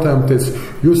jautājumu, teica,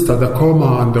 jūs tāda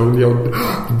komanda un jau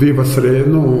divas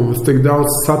reizes, tik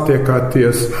daudz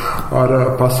satiekāties ar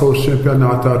pasaules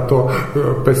čempionātā ar to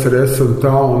PSRS un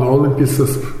tā un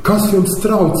olimpiskas. Kas jums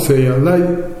traucēja, lai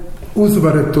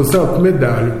uzvarētu to zelta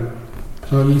medaļu?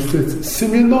 Viņš teica,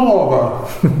 Siminova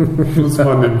uz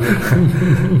maniem.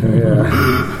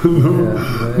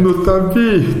 Nu, tā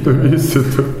bija, tu visi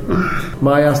tu.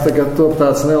 Mājās tagad top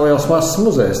tāds neliels mazs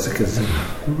muzejs, cik es zinu.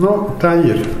 Nu, tā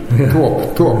ir.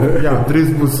 Top. Jā, drīz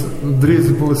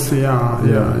būs, jā.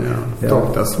 Top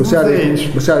tas muzejiņš.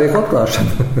 Būs jāriek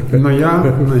atklāšana. Nu, jā.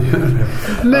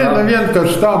 Nē,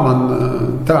 vienkārši tā man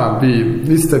tā bija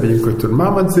izstāvība, kur tur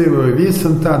mamma dzīvoja, visu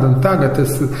un tādu, un tagad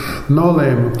es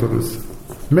nolēmu tur uz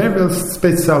mēbeles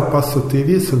speciāli pasūtīja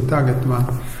visu, un tagad man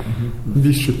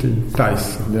bišķutiņu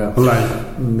taisu. Lai.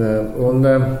 Un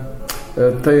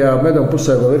tajā meduma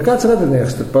pusē vēl ir kāds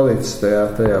radinieks tur palicis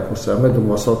tajā pusē?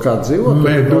 Medumos vēl kāds dzīvo?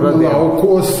 Meduma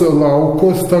laukos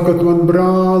tagad man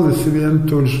brālis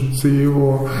vientuļš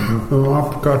dzīvo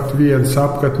apkārt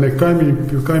ne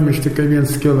kaimiņš tikai 1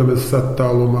 kilometrs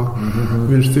attālumā.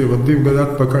 Viņš dzīvo 2 gadu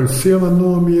atpakaļ, sieva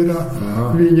nomierā,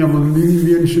 viņam un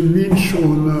viņš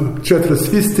un 4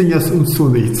 vistiņas un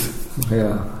sunīts.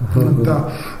 Jā. Tā.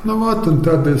 Nu, un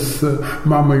tad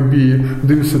mammai bija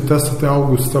 28.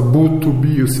 augustā būtu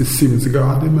bijusi 100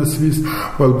 gadi. Mēs visi,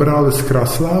 vēl brālis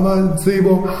Kraslāvā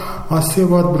dzīvo, es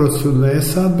jau atbraucu, un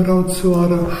es atbraucu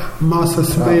ar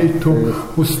māsas veitu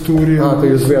uz turienu.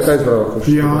 Tā jūs bijāt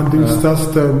aizbraukuši? Jā,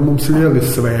 28. mums lieli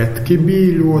svētki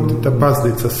bija ļoti, tā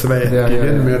baznīca svētki.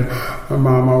 Vienmēr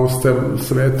māma uz tiem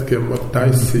svētkiem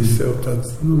taisīja sev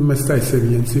tāds, mēs taisījām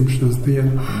vienu dzimšanas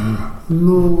dienu.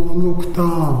 Nu, lūk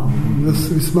tā, es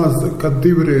vismaz, kad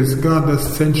 2 reizes gadā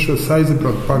cenšos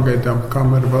aizbraukt pagaidām,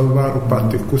 kamēr vēl varu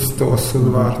patikt uz tos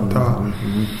un var tā.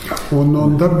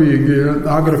 Un dabīgi,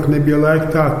 agrāk nebija laika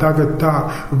tā, tagad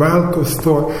tā, velk uz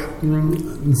to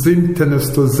dzimteni, uz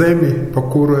to zemi, pa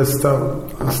kuru es tā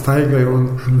staigāju un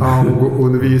augu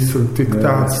un visu, un tik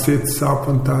tāds sirds sāp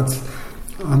un tāds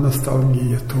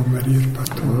nostalģija tomēr ir par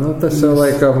to. Nu, tas jau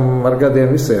laikam ar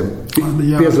gadiem visiem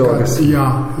piezogas. Jā.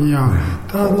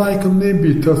 Tā laikam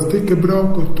nebija. Tas tikai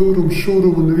braukot turum,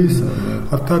 šurum un visu.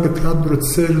 Tagad atbrauc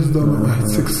sēžas domā,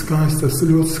 cik skaistas,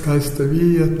 ļoti skaista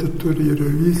vieta, tur ir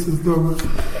visas domā.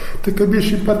 Tā kā bija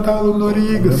šī patālu no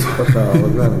Rīgas. Patālu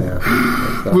gan, jā.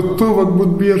 Tu vat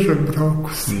būt biežāk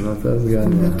braukus. No, tas gan,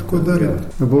 jā. Ko darīt?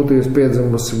 Būtu jūs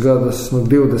piedzimusi gadus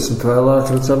 20 vēlāk,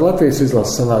 ar Latvijas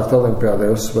izlases sanākt olimpiādē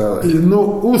uzspēlēt.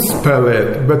 Uzspēlēt,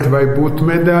 bet vai būt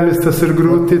medaļas, tas ir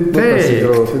grūti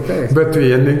teikt. Bet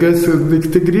vienīgais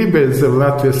ir gribēt zem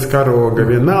Latvijas karoga,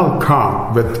 vienalga kā,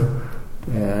 bet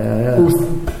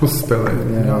uzspēlēt.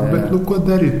 Jā. Bet ko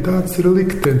darīt? Tāds ir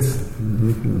liktenis.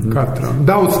 Katram.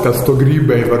 Daudz kas to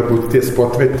gribēja, varbūt tie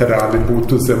sporta veterāni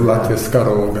būtu zem Latvijas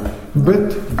karoga.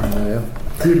 Bet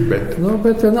ir bet.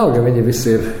 Bet vienalga viņi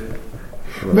visi ir.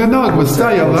 Vienalga, bet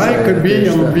tajā laika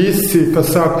bija visi, kas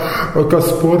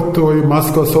sportoja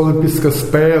Maskavas olimpiskas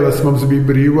spēles, mums bija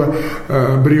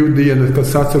brīvdiena,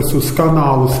 kas atceras uz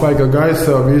kanālu, svaiga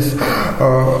gaisā, visi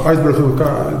aizbraucam kā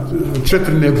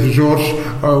četrnieks Žorž,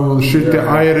 un šitie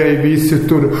airēji visi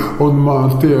tur, un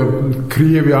tie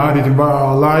Krievi arī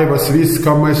laivas, visi,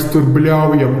 kā mēs tur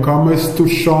bļaujam, kā mēs tur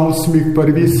šausmīgi par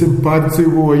visiem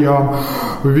pārdzīvojām,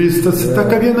 viss tas tā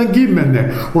kā viena ģimene,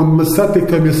 un mēs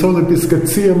satikāmies olimpiskā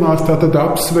ciemās, tātad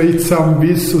apsveicam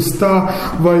visus tā,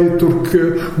 vai tur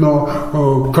no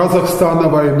Kazahstāna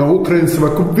vai no Ukrainas,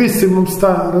 vai visi mums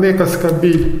tā liekas, ka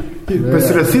bija,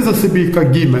 pēc reiz izlasi bija kā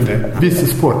ģimene, visi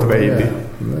sporta veidi.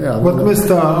 Jā, Vat mēs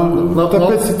tā,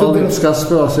 tāpēc olimpiskās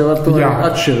spēles jau ar to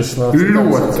atšķiras.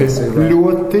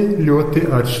 Ļoti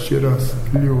atšķirās.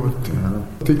 Ļoti.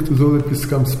 Tikt uz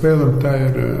olimpiskām spēlēm, tā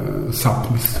ir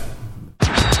sapnis.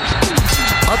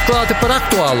 Atklāti par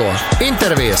aktuālo,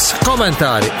 intervijas,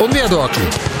 komentāri un viedokļi.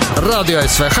 Radio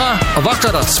SVH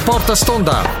vakara sporta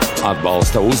stundā.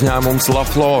 Atbalsta uzņēmums La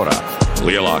Flora.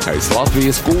 Lielākais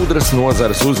Latvijas kūdras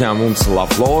nozares uzņēmums La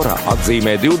Flora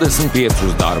atzīmē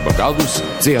 25 darba gadus,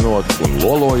 cienot un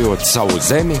lolojot savu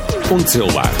zemi un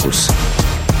cilvēkus.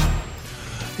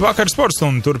 Vakar sporta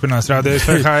stunda turpinās Radio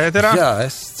SVH ēterā. Jā,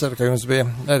 es ceru, ka jums bija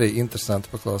arī interesanti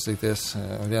paklausīties.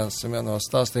 Jānis Semjonovs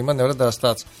stāstīja, man jau radās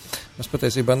tāds, mēs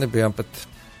patiesībā nebijām pat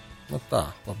tā,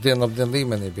 labdien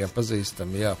līmenī bijām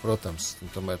pazīstami, jā, protams,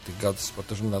 tomēr tik gadus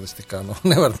sporta žurnālistikā,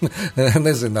 nevar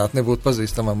nezināt, nebūt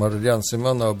pazīstamam ar Jānu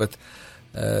Semjonovu, bet,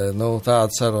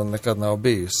 tāda saruna nekad nav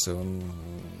bijusi, un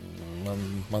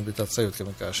man bija tāds sajūta, ka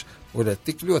vienkārši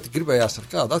tik ļoti gribējās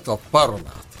ar kādu atkal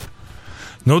parunāt.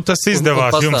 Tas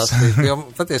izdevās un jums. Jo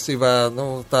patiesībā,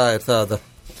 tā ir tāda,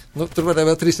 tur varēja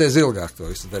vēl 3 reizes ilgāk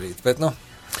to visu darīt, bet,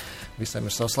 visam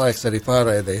ir savs laiks, arī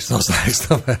pārējai ir savs laiks,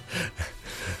 tomēr.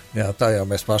 Jā, tā jau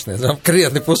mēs pārsniedzam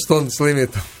krietni pusstundas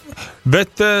limitu.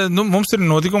 Bet, mums ir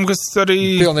notikumi, kas arī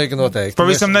pilnīgi noteikti.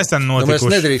 Pavisam nesen notikuši.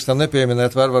 Mēs nedrīkstam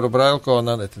nepieminēt Varvaru Brailko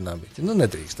un Aneti Nabiķi.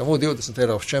 Nedrīkstam. U20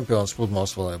 Eiropas čempions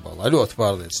futbols volejbolā. Ļoti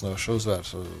pārliecinoši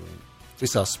uzvērs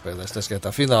visās spēlēs, tā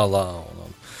skaitā finālā.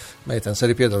 Un meitenes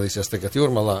arī piedalīsies tagad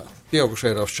Jūrmalā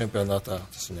pieaugušajā Eiropas čempionātā.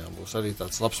 Tas viņām būs arī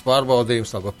tāds labs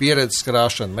pārbaudījums, laba pieredzes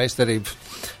krāšana,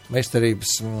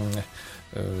 meistarības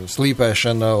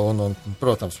slīpēšana un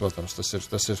protams,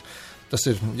 tas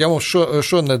ir, ja mums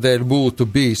šonedēļ būtu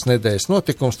bijis nedēļas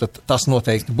notikums, tad tas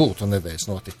noteikti būtu nedēļas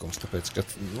notikums, tāpēc, ka,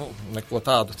 neko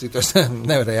tādu citu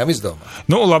nevarējām izdomāt.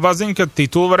 Labā ziņa, ka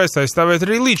titulu varēs aizstāvēt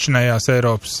arī līdzinājās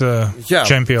Eiropas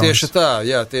čempions. Tieši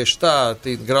tā,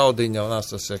 Tīna Graudiņa un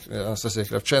Anastasija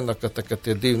Kravčenoka, kad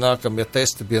tie 2 nākamie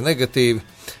testi bija negatīvi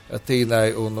Tīnai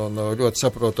un ļoti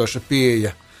saprotoša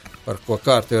pieeja, par ko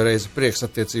kārtējo reizi prieks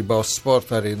attiecībā uz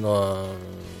sportu arī no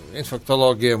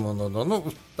infektologiem un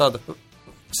tāda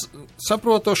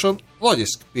saprotoša un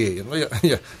loģiska pieeja.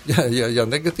 Ja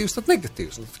negatīvs, tad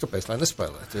negatīvs. Kāpēc, lai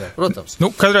nespēlētu? Jā, protams.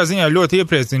 Katrā ziņā ļoti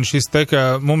iepriecina šis te, ka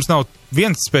mums nav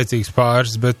viens spēcīgs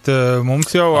pāris, bet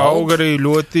mums jau aug arī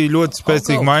ļoti, ļoti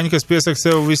spēcīga maiņa, kas piesaka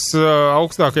sev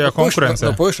visaugstākajā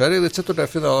konkurencē. Puiši arī līdz 4.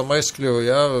 finālam aizkļuva,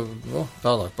 jā,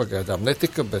 tālāk pagaidām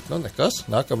netika, bet nekas.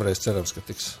 Nākamreiz cerams, ka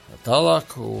tiks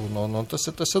tālāk, un tas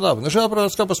ir labi. Žēl,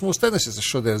 protams, kāpēc mūsu tenisistas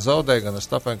šodien zaudēja gan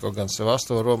Stapenko, gan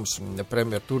Sevastovu Romas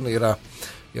premjeru turnīrā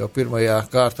jau pirmajā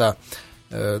kārtā.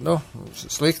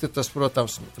 Slikti tas,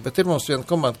 protams, bet ir mums viena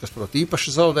komanda, kas prot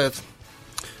īpaši zaudēt.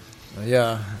 Jā,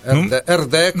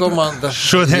 RD komanda.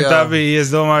 Šodien tā bija, es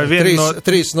domāju,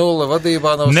 3-0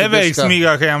 vadībā.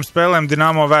 Neveiksmīgākajām spēlēm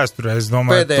Dinamo vēsturē, es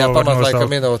domāju. Pēdējā pamatlaika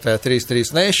minūtē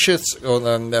 3-3 nešķits,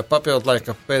 un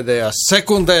papildlaika pēdējās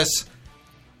sekundēs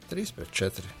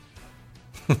 3-4.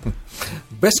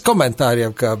 Bez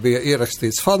komentāriem, kā bija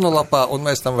ierakstīts fanulapā, un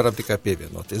mēs tam varam tikai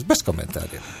pievienoties. Bez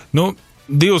komentāriem.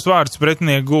 2 vārdus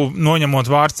pretinieku guva, noņemot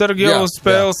vārdsargu jau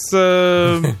spēles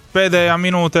pēdējā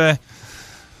minūtē.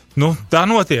 Tā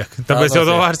notiek, tāpēc jau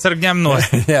to vārdsargu ņem no.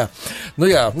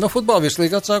 Futbola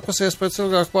virslīga atsākusies pēc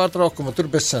ilgāka pārtraukuma, tur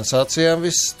bez sensācijām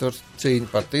viss, tur cīņa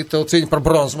par titulu, cīņa par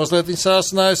bronzu mazliet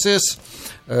sāsinājusies.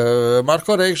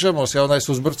 Marko Reikža, mūsu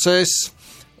jaunais uzbrucējs,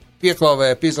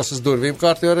 pieklāvēja pīzlasas durvīm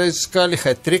kārtējo reizi skaļi,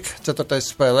 hat-trick, 4.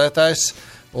 spēlētājs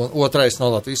un 2.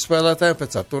 no Latvijas spēlētājiem,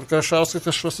 pēc Artūra Krašauska,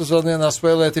 kas šo sezonienā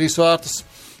spēlēja 3 vārtus,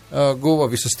 guva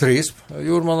visus 3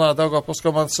 Jūrmalā, Daugavpils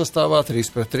komandas sastāvā,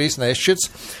 3-3 nešķits.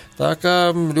 Tā kā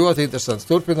ļoti interesants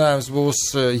turpinājums būs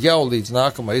jau līdz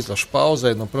nākamā izlašu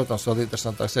pauzē, protams, vēl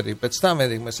interesantāks arī pēc tam,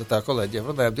 vienīgi mēs ar tā kolēģiem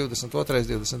runājam 22.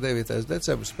 29.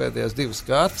 decembris, pēdējās 2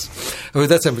 kārtas,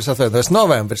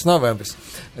 novembris,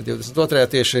 22.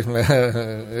 tieši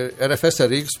RFS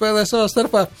ar Rīgu spēlē savā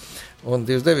starpā, un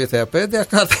 29. pēdējā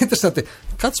kārta interesanti,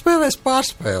 kad spēlēs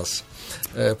pārspēles.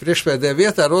 Priekšpēdējā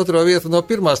vietā ar 2. vietu no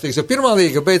 1. līgas, jo 1.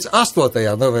 līga beidz 8.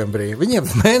 novembrī. Viņiem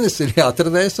mēnesi ir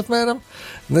jāatrenējas apmēram.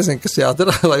 Nezinu, kas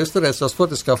jādara, lai uzturētu savu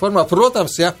sportiskā formā.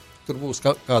 Protams, ja tur būs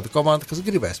kāda komanda, kas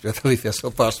gribēs piedalīties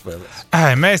vēl pārspēlēs.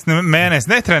 Mēs mēnesi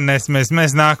netrenēsimies,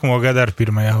 mēs nākamo gadu ar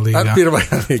pirmajā līgā. Ar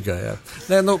pirmajā līgā, jā.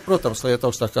 Nē, protams, lai iet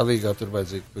augstākā līgā, tur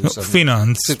vajadzīgi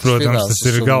finanses, protams, tas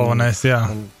ir galvenais, jā.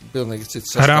 Pilnīgi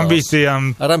cits ar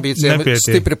ambīcijām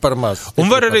stipri par maz.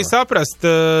 Un var arī saprast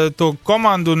to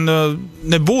komandu un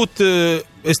nebūt,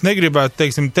 es negribētu,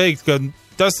 teikt, ka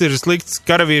tas ir slikts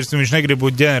karavīrs un viņš negrib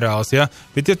būt ģenerālis, ja?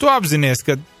 Bet ja tu apzinies,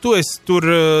 ka tu esi tur,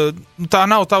 tā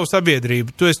nav tava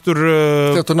sabiedrība, tu esi tur,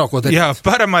 tur nav ko darīt. Jā,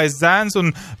 paramais zēns un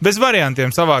bez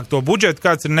variantiem savākt to budžetu,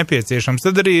 kāds ir nepieciešams.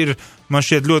 Tad arī ir, man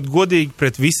šķiet, ļoti godīgi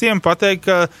pret visiem pateikt,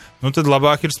 ka, tad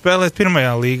labāk ir spēlēt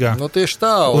pirmajā līgā. Tieši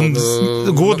tā. Un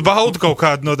gūt baudu kaut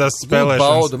kādu no tās spēlēšanas.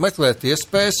 Baudu, meklēt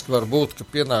iespējas, ka varbūt, ka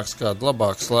pienāks kāda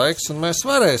labāks laiks, un mēs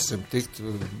varēsim tikt,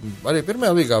 arī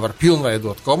pirmajā līgā var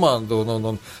pilnveidot komandu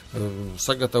un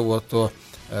sagatavot to,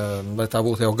 lai tā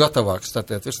būtu jau gatavāk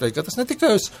startēt virslīgā. Tas ne tikai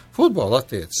uz futbolu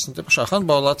attiecas. Te pašā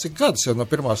handbolā cik gadus jau no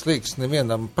pirmās līgas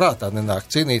nevienam prātā nenāk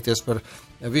cīnīties par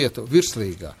vietu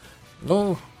virslīgā.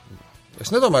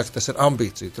 Es nedomāju, ka tas ir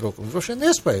ambīcija trūkums. Droši vien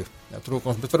iespēju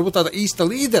trūkums, bet varbūt tāda īsta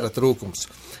līdera trūkums.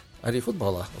 Arī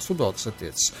futbolā, uz futbolu tas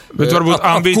attiecas. Bet varbūt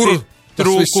ambīcija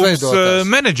trūkums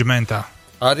menedžmentā.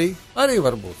 Arī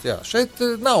varbūt, jā. Šeit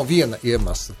nav viena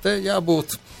iemesla. Te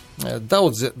jābūt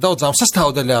daudzām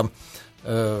sastāvdaļām,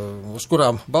 uz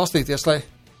kurām balstīties, lai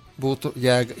būtu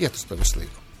jēga iet uz to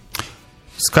virslīgu.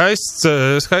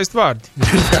 Skaisti vārdi.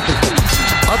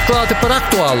 Atklāti par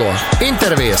aktuālo,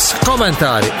 intervijas,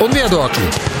 komentāri un viedokļi.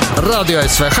 Radio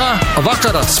SVH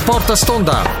vakara sporta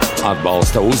stundā.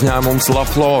 Atbalsta uzņēmums La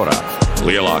Flora.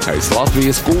 Lielākais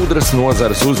Latvijas kūdras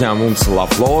nozares uzņēmums La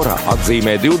Flora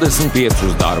atzīmē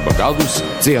 25 darba gadus,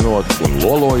 cienot un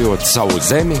lolojot savu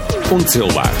zemi un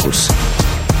cilvēkus.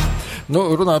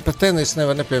 Runājot par tenisu,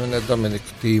 nevar nepieminēt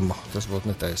Dominiku Tīmu. Tas būtu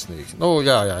netaisnīgi.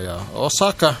 Jā.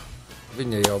 Osaka,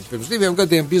 viņa jau pirms 2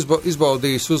 gadiem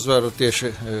izbaudījis uzvaru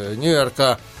tieši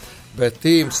Ņujorkā, bet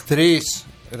Tīms 3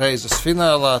 reizes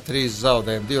finālā, 3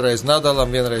 zaudējumi, 2 reizes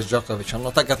Nadalam, 1 reiz Džokovičam.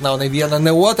 Tagad nav neviena,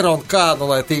 ne otra, un kā,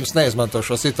 lai Tīms neizmanto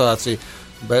šo situāciju.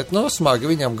 Bet,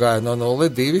 smagi viņam gāja no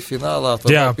 0-2 finālā.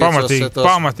 Jā, pamatīgi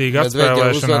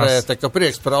atspēlēšanās. Uzvarēja, tā kā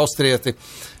prieks par austrieti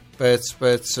pēc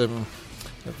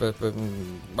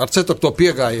ar 4.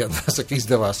 piegājienu,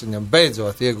 izdevās viņam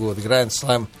beidzot iegūt Grand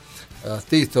Slam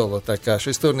titulu. Tā kā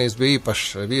šis turnīrs bija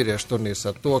īpašs vīriešu turnīrs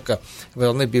ar to, ka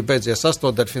vēl nebija beidzies 8.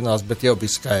 bet jau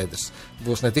bija skaidrs.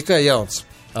 Būs ne tikai jauns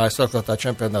ASV atklātā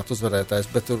čempionāta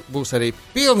uzvarētājs, bet tur būs arī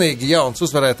pilnīgi jauns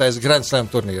uzvarētājs Grand Slam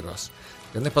turnīros.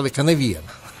 Ja nepalika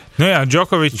neviena.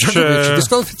 Džokovičs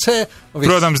diskvalificē.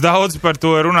 Protams, daudz par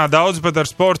to runā, daudz pat ar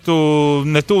sportu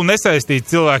nesaistīti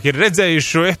cilvēki ir redzējuši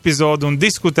šo epizodu un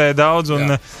diskutē daudz,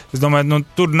 un es domāju,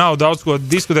 tur nav daudz ko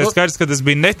diskutēt, skaidrs, ka tas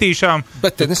bija netīšām.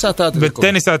 Bet tenisā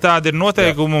tāda ir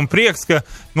noteikumi un prieks, ka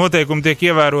noteikumi tiek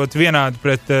ievērot vienādi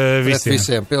pret visiem. Pret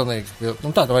visiem, pilnīgi.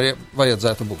 Tāda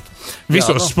vajadzētu būt.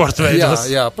 Visos sporta veidos.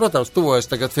 Jā, protams, tuvojas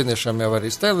tagad finišam jau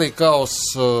arī Stanley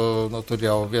Kauss, tur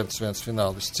jau viens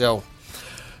finālists jau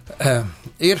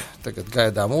ir, tagad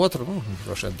gaidām otru,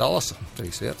 droši vien Dallasa, 3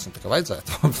 vietas, tā kā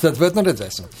vajadzētu, bet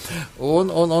redzēsim. Un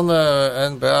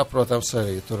NBA, protams,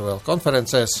 arī tur vēl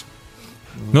konferencēs.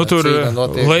 Tur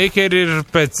Lakers ir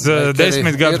pēc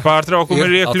 10 gadu pārtraukuma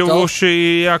ir iekļuvuši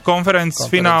konferences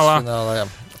finālā.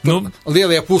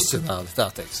 Lielie pusfināli, tā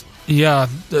teiksim. Jā,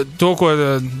 to, ko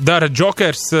dara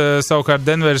Jokers, savukārt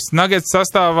Denveras Nuggets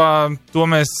sastāvā, to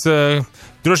mēs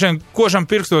droši vien košam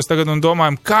pirkstos tagad un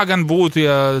domājam, kā gan būtu,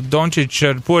 ja Dončičs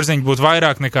ar Porziņu būtu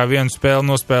vairāk nekā vienu spēli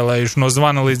nospēlējuši no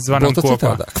zvana līdz zvanam būtu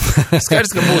kopā.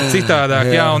 Skaidrs, ka būtu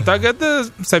citādāk, jā, un tagad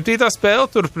 7.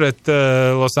 spēle tur pret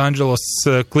Los Angeles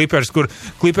Clippers, kur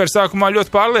Clippers sākumā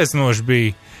ļoti pārliecinoši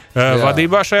bija.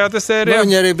 Vadībā šajā sērijā.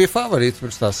 Viņi arī bija favorīti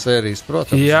pirms tās sērijas,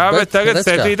 protams. Jā, bet tagad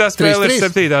 7. spēle ir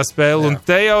 7. spēle, un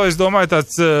te jau, es domāju,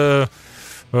 tāds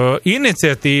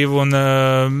iniciatīva un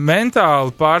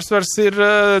mentāli pārsvars ir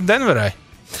Denverai.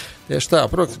 Tieši tā,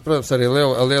 protams, arī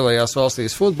lielajās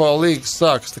valstīs futbola līgas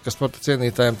sākas, kas sporta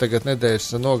cienītājiem tagad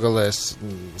nedēļas nogalēs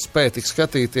spēj tik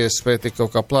skatīties, spēj tik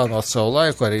kaut kā plānot savu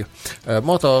laiku, arī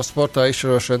motosportā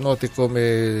izšķirošie notikumi,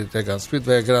 te gan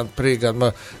Speedway Grand Prix,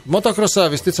 gan motokrosā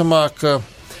visticamāk,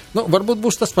 varbūt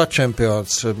būs tas pats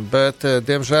čempions, bet,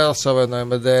 diemžēl,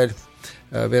 savainojuma dēļ,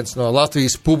 viens no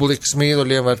Latvijas publikas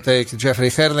mīluļiem, var teikt, Jeffrey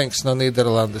Herlings no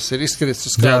Nīderlandes ir izkritis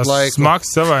uz kādu laiku.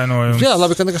 Smags savainojums. Jā,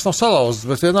 labi, ka nekas nav salauzts,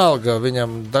 bet vienalga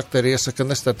viņam doktori iesaka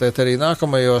nestartēt arī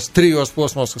nākamajos 3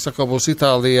 posmos, kas atkal būs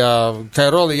Itālijā.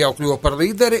 Kairoli jau kļuva par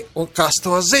līderi, un kas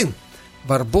to zina?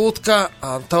 Varbūt, ka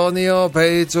Antonio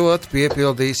beidzot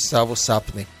piepildīs savu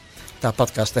sapni.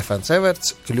 Tāpat kā Stefans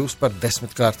Everts kļūs par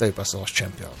 10-kārtēju pasaules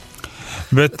čempionu.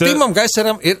 Bet, Timam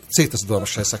Gaiseram ir citas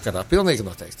domas šajā sakarā, pilnīgi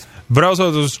noteikti.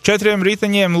 Braucot uz 4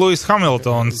 riteņiem, Lewis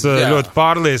Hamiltons ļoti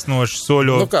pārliecinoši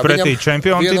soļo pretī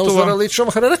čempionu titulam. Viena uzvara līdz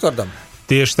Šumahera rekordam.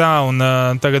 Tieši tā, un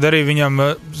tagad arī viņam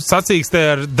sacīkstē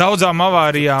ar daudzām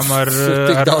avārijām, ar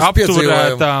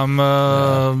apturētām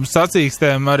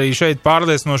sacīkstēm arī šeit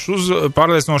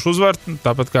pārliecinoši uzvar,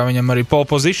 tāpat kā viņam arī pole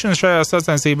position šajās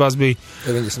sacensībās bija.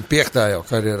 95. jau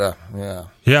karjerā, jā.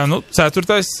 Jā,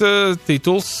 4.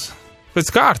 tituls pēc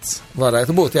kārtas.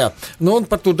 Varētu būt, jā. Un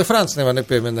par Tour de France nevar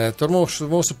nepieminēt. Tur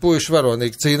mūsu puiši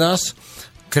varonīgi cīnās,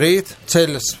 krīt,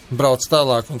 ceļas, brauc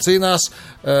tālāk un cīnās.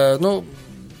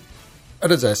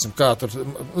 Redzēsim, kā tur.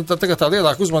 Tagad tā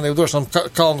lielāka uzmanība došanam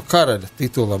Kalnu karaļa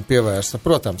titulam pievērsta.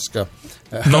 Protams, ka.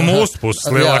 No mūsu puses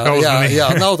lielākā uzmanība. Jā,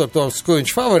 nav tur tos, ko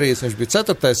viņš favorīts. Viņš bija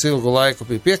 4. ilgu laiku,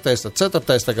 bija 5. tad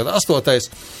 4. tagad 8.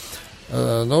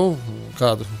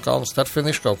 Kādu kalnu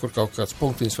startfinišu kaut kāds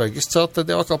punktiņus vajag izcelt, tad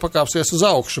jau atkal pakāpsies uz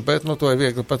augšu, bet, to ir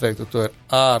viegli pateikt, to ir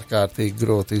ārkārtīgi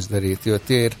grūti izdarīt, jo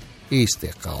tie ir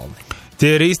īstie kalni.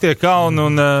 Tie ir īstie kalni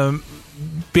un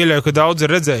pieļauju, ka daudz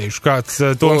ir redzējuši, kāds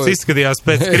Toms izskatījās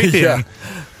pēc kritiena.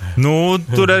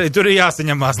 Tur ir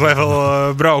jāsaņemās, lai vēl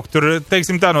braukt. Tur,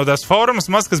 teiksim tā, no tās formas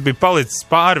maz, kas bija palicis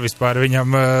pāri vispār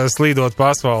viņam slīdot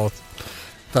pa asfaltu.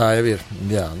 Tā jau ir,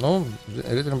 jā.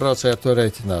 Riteņbraucēji ar to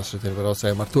rēķinās,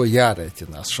 riteņbraucējiem ar to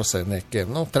jārēķinās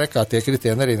šoseiniekiem. Trekā tie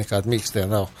kritieni arī nekādi mīkstie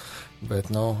nav,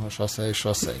 bet,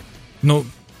 šosei.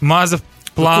 Maza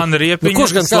plāna riepiņa,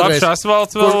 slapš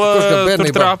asfalts vēl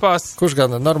tur trāpās. Kurš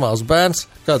gan normāls bērns,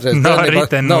 kādreiz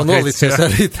bērnībā nav nolicies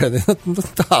ar riteni.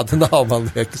 Tāda nav, man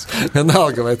liekas.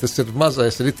 Vienalga, vai tas ir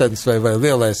mazais ritenis vai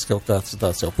lielais kaut kāds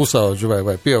tāds jau pusauģu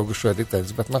vai pieaugušo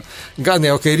ritenis, bet gan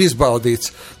jau, ka ir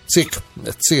izbaudīts, cik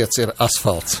ciets ir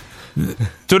asfalts.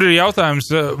 Tur ir jautājums,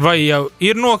 vai jau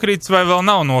ir nokrits vai vēl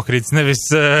nav nokrits, nevis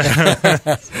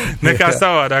nekā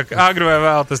savādāk. Agri vai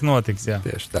vēl tas notiks, jā.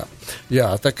 Tieši tā. Jā,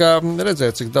 tā kā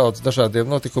redzēt, cik daudz dažādiem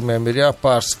notikumiem ir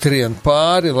jāpārskrien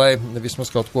pāri, lai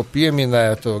vismaz kaut ko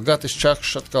pieminētu. Gatis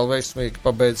Čakšs atkal veiksmīgi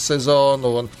pabeidz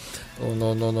sezonu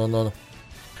un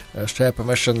šķēpa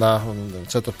mešanā,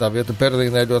 4. vieta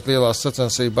Berlīnē ļoti lielās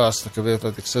sacensībās, tā ka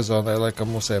vietlietīgas sezonai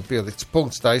laikam mūsējiem pielikts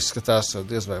punkts, tā izskatās,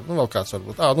 diez vai, vēl kāds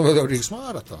varbūt, vēl jau Rīgas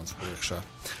maratons priekšā.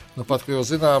 Pat, ka jau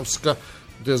zināms, ka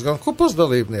diezgan kupas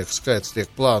dalībnieku skaits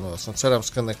tiek plānos, un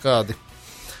cerams, ka nekādi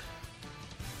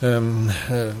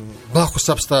blakus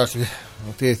apstākļi,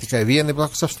 tie ir tikai vieni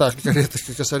blakus apstākļi,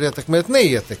 kas var ietekmēt,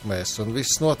 neietekmēs, un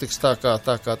viss notiks tā kā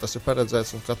tas ir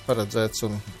paredzēts un kad paredzēts,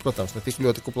 un, protams, ne tik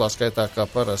ļoti kuplā skaitā kā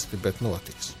parasti, bet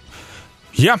notiks.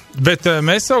 Jā, bet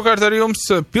mēs savukārt ar jums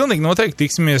pilnīgi noteikti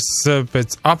tiksimies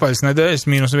pēc apaļas nedēļas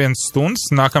 -1 stundas,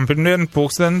 nākam pirmdien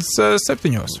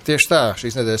 7:00. Tieši tā,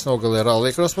 šīs nedēļas nogalē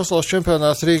rallija-krosa pasaules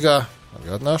čempionāts Rīgā,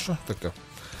 atgādināšu, tā kā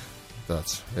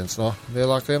tāds viens no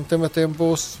lielākajiem tematiem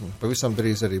būs. Pavisam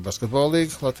drīz arī basketbola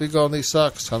līga Latvija-Igaunija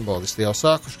sākas, handbolisti jau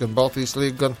sākuši, gan Baltijas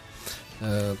līgu, gan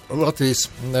Latvijas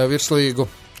virslīgu.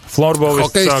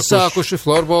 Florbolisti sākuši,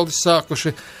 florbolisti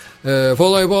sākuši,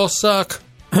 volejbols sāk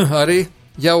arī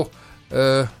jau,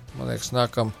 man liekas,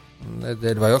 nākam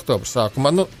nedēļa vai oktobra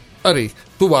sākumā, arī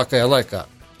tuvākajā laikā.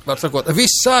 Var sakot,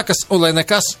 viss sākas un lai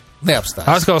nekas neapstājas.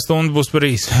 Atkal stunda būs par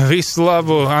īsu. Visu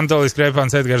labu, Antolijs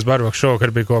Kreipāns, Edgars Barbaks šovakar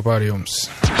bija kopā ar jums.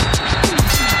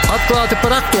 Atklāti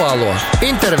par aktuālo,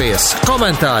 intervijas,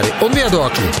 komentāri un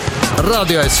viedokļi.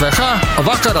 Radio SVH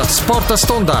vakara sporta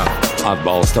stundā.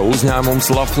 Atbalsta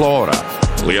uzņēmums La Flora.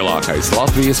 Lielākais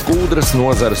Latvijas kūdras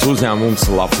nozares uzņēmums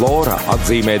La Flora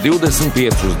atzīmē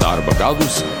 25 darba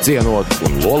gadus, cienot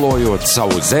un lolojot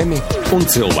savu zemi un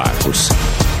cilvēkus.